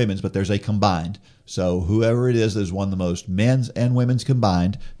one for women's, but there's a combined. So whoever it is has won the most men's and women's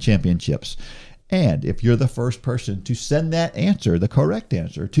combined championships. And if you're the first person to send that answer, the correct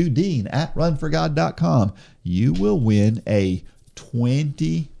answer, to dean@runforgod.com, you will win a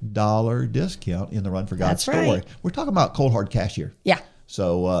 $20 discount in the Run for God That's store. right. We're talking about cold hard cash here. Yeah.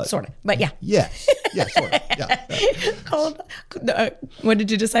 So sort of, but yeah. Yes. Yeah, sort of. Yeah. Cold. What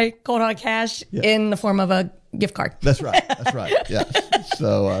did you just say? Cold hard cash in the form of a gift card. That's right. That's right. Yeah.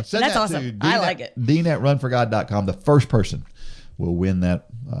 So send That's that awesome. to I like it. dean@runforgod.com. The first person will win that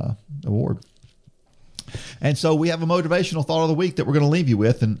award. And so we have a motivational thought of the week that we're going to leave you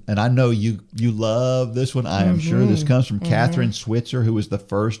with. And I know you love this one. I am sure this comes from Catherine Switzer, who was the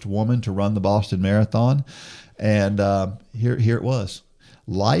first woman to run the Boston Marathon. And here it was.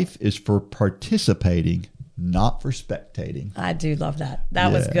 Life is for participating, not for spectating. I do love that.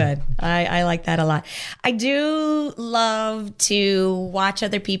 That was good. I like that a lot. I do love to watch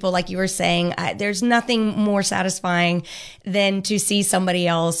other people, like you were saying. There's nothing more satisfying than to see somebody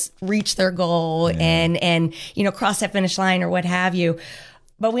else reach their goal and cross that finish line or what have you.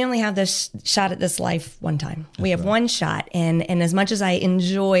 But we only have this shot at this life one time. We have one shot. And as much as I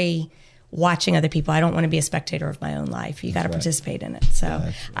enjoy watching other people, I don't want to be a spectator of my own life. You got to participate in it.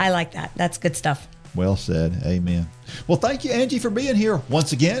 So I like that. That's good stuff. Well said. Amen. Well, thank you, Angie, for being here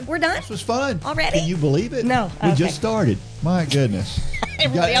once again. We're done. This was fun. Already? Can you believe it? No. We just started. My goodness.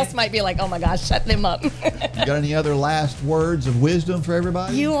 Everybody else might be like, oh my gosh, shut them up. You got any other last words of wisdom for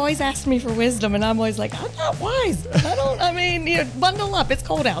everybody? You always ask me for wisdom, and I'm always like, I'm not wise. Bundle up. It's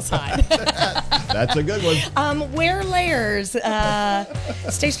cold outside. That's a good one. Wear layers.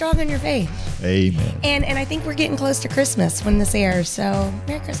 Stay strong in your faith. Amen. And I think we're getting close to Christmas when this airs, so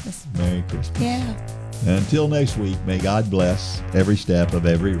Merry Christmas. Merry Christmas. Yeah. Until next week, may God bless every step of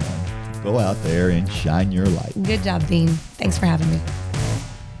every run. Go out there and shine your light. Good job, Dean. Thanks for having me.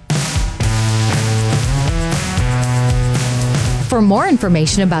 For more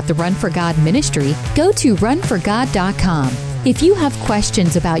information about the Run for God ministry, go to runforgod.com. If you have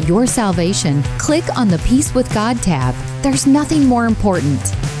questions about your salvation, click on the Peace with God tab. There's nothing more important.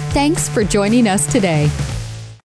 Thanks for joining us today.